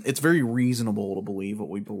reason. It's very reasonable to believe what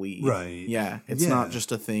we believe. Right. Yeah. It's not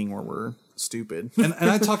just a thing where we're stupid. and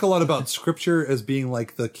I talk a lot about scripture as being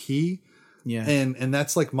like the key. Yeah. And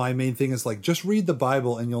that's like my main thing is like, just read the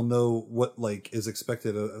Bible and you'll know what like is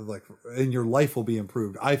expected of like, and your life will be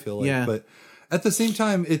improved. I feel like, but at the same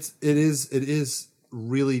time, it is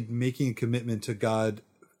really making a commitment to God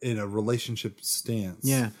in a relationship stance.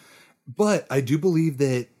 Yeah. But I do believe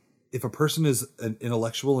that if a person is an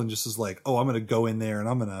intellectual and just is like, oh, I'm going to go in there and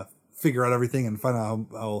I'm going to figure out everything and find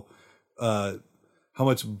out how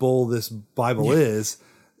much bull this Bible is,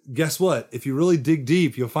 guess what? If you really dig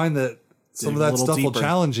deep, you'll find that some of that stuff will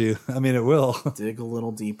challenge you. I mean, it will. Dig a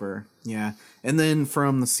little deeper. Yeah. And then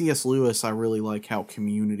from the C.S. Lewis, I really like how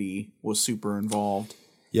community was super involved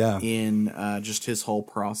in just his whole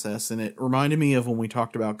process. And it reminded me of when we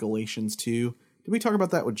talked about Galatians 2. Did we talk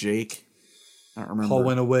about that with Jake? I don't remember. Paul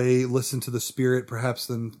went away, listened to the Spirit, perhaps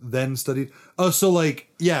then studied. Oh, so like,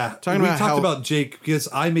 we talked about Jake because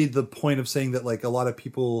I made the point of saying that like a lot of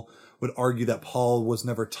people would argue that Paul was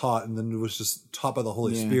never taught and then was just taught by the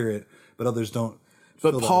Holy Spirit, but others don't.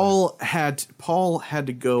 But Paul had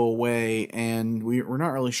to go away, and we're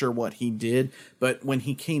not really sure what he did. But when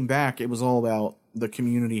he came back, it was all about the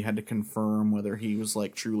community had to confirm whether he was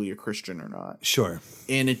like truly a Christian or not. Sure.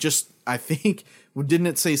 And it just, I think, didn't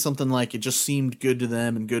it say something like it just seemed good to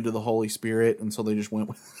them and good to the Holy Spirit, and so they just went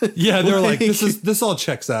with it? Yeah, they're like, this all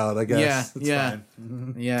checks out, I guess. Yeah,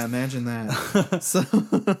 fine. Yeah, imagine that. So,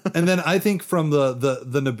 and then I think from the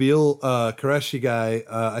Nabil Qureshi guy,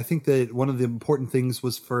 I think that one of the important things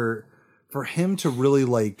was for him to really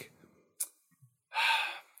like.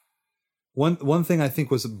 One thing I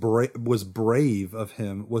think was brave of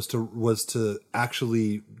him was to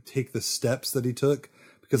actually take the steps that he took,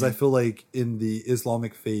 because I feel like in the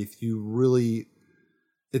Islamic faith you really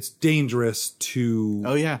it's dangerous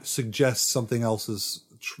to suggest something else is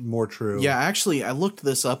more true. Yeah, actually, I looked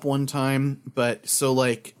this up one time, but so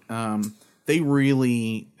like they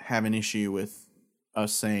really have an issue with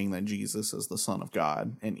us saying that Jesus is the Son of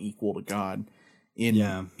God and equal to God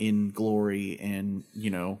in glory, and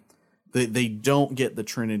they don't get the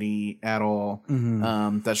Trinity at all.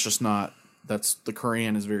 That's just not. That's the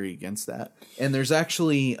Quran is very against that. And there's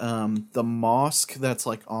actually the mosque that's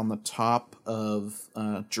like on the top of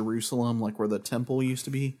Jerusalem, like where the temple used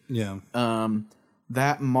to be. Yeah.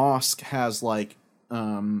 That mosque has like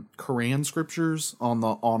Quran scriptures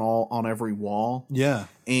on every wall. Yeah.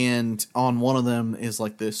 And on one of them is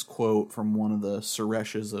like this quote from one of the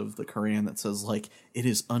surahs of the Quran that says like, "It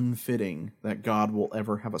is unfitting that God will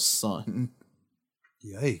ever have a son."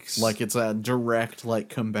 Yikes. Like it's a direct, like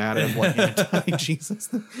combative, like anti-Jesus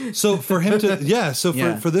thing. So for him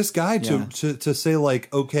to, for this guy to say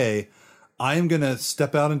like, okay, I'm going to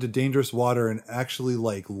step out into dangerous water and actually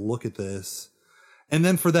like look at this. And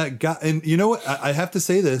then for that guy, and you know what, I have to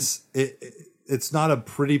say this, it's not a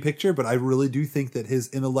pretty picture, but I really do think that his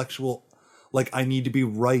intellectual, like, I need to be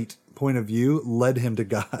right point of view led him to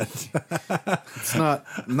God. It's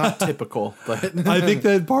not typical, but I think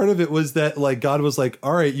that part of it was that like God was like,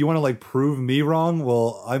 all right, you want to like prove me wrong?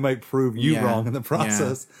 Well, I might prove you wrong in the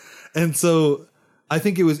process. Yeah. And so I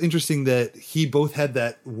think it was interesting that he both had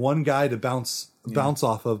that one guy to bounce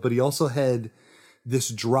off of, but he also had this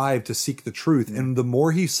drive to seek the truth. And the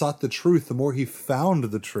more he sought the truth, the more he found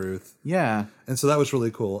the truth. Yeah. And so that was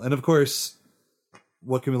really cool. And of course,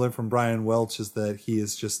 what can we learn from Brian Welch is that he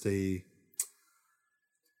is just I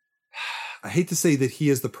hate to say that he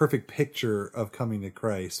is the perfect picture of coming to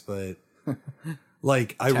Christ, but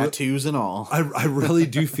like tattoos and all. I really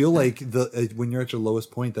do feel like when you're at your lowest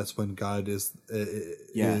point, that's when God is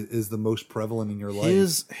the most prevalent in your life.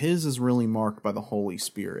 His is really marked by the Holy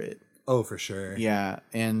Spirit. Oh, for sure. Yeah,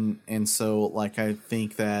 and so like I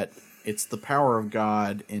think that it's the power of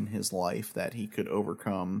God in his life that he could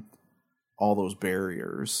overcome all those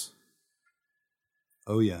barriers.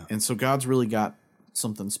 Oh yeah. And so God's really got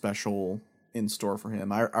something special in store for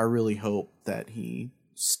him. I really hope that he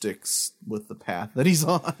sticks with the path that he's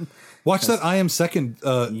on. Watch that I Am Second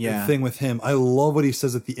thing with him. I love what he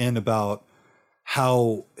says at the end about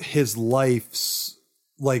how his life's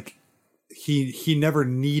like he never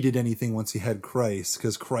needed anything once he had Christ,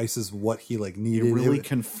 because Christ is what he like needed. It really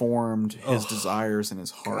conformed his desires in his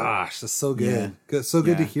heart. Gosh, that's so good. Yeah. So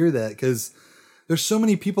good to hear that, because there's so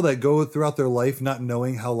many people that go throughout their life not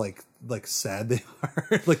knowing how like sad they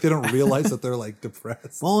are. Like they don't realize that they're like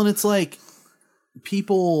depressed. Well, and it's like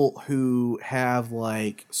people who have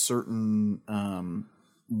like certain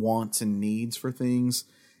wants and needs for things,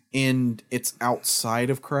 and it's outside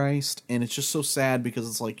of Christ, and it's just so sad because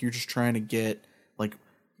it's like you're just trying to get like,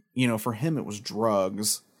 for him it was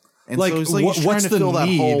drugs, and like, so it's like he's trying to fill that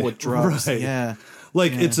hole with drugs. Right. Yeah,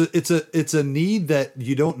 like it's a need that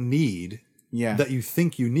you don't need. Yeah, that you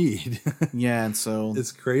think you need. Yeah, and so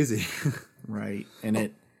it's crazy. Right, and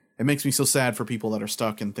it makes me so sad for people that are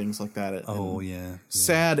stuck in things like that.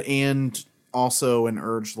 Sad, and also an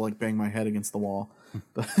urge to like bang my head against the wall.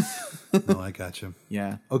 No, I got you.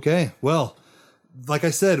 Yeah. Okay. Well, like I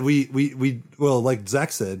said, we like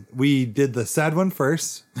Zach said, we did the sad one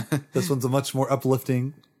first. This one's a much more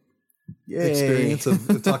uplifting experience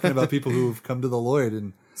of talking about people who've come to the Lord,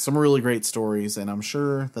 and some really great stories. And I'm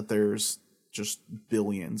sure that there's just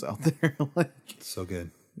billions out there. Like, so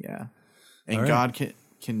good. Yeah. And God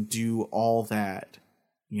can do all that.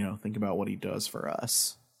 Think about what he does for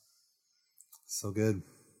us. So good.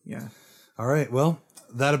 Yeah. All right. Well,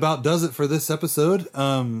 that about does it for this episode.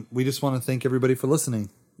 We just want to thank everybody for listening.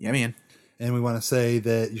 Yeah, man. And we want to say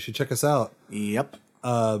that you should check us out. Yep.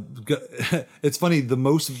 It's funny. The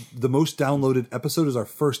most downloaded episode is our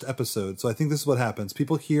first episode. So I think this is what happens.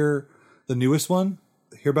 People hear the newest one,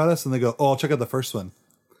 hear about us, and they go, "Oh, I'll check out the first one."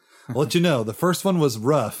 I'll let you know. The first one was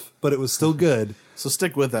rough, but it was still good. So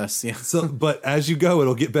stick with us. Yeah. So, but as you go,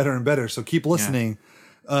 it'll get better and better. So keep listening.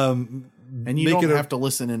 Yeah. And you don't have to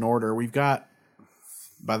listen in order. We've got,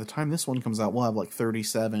 by the time this one comes out, we'll have like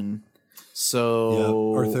 37.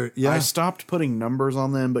 So I stopped putting numbers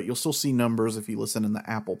on them, but you'll still see numbers if you listen in the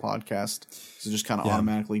Apple podcast. So it just kind of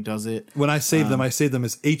automatically does it. When I save them as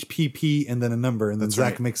HPP and then a number, and then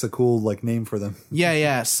Zach makes a cool like name for them.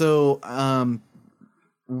 Yeah. So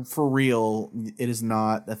for real, it is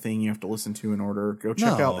not a thing you have to listen to in order. Go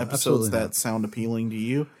check out episodes that sound appealing to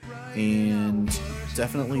you, and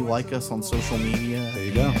definitely like us on social media. There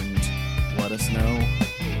you go. And let us know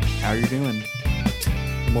how you're doing.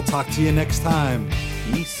 And we'll talk to you next time.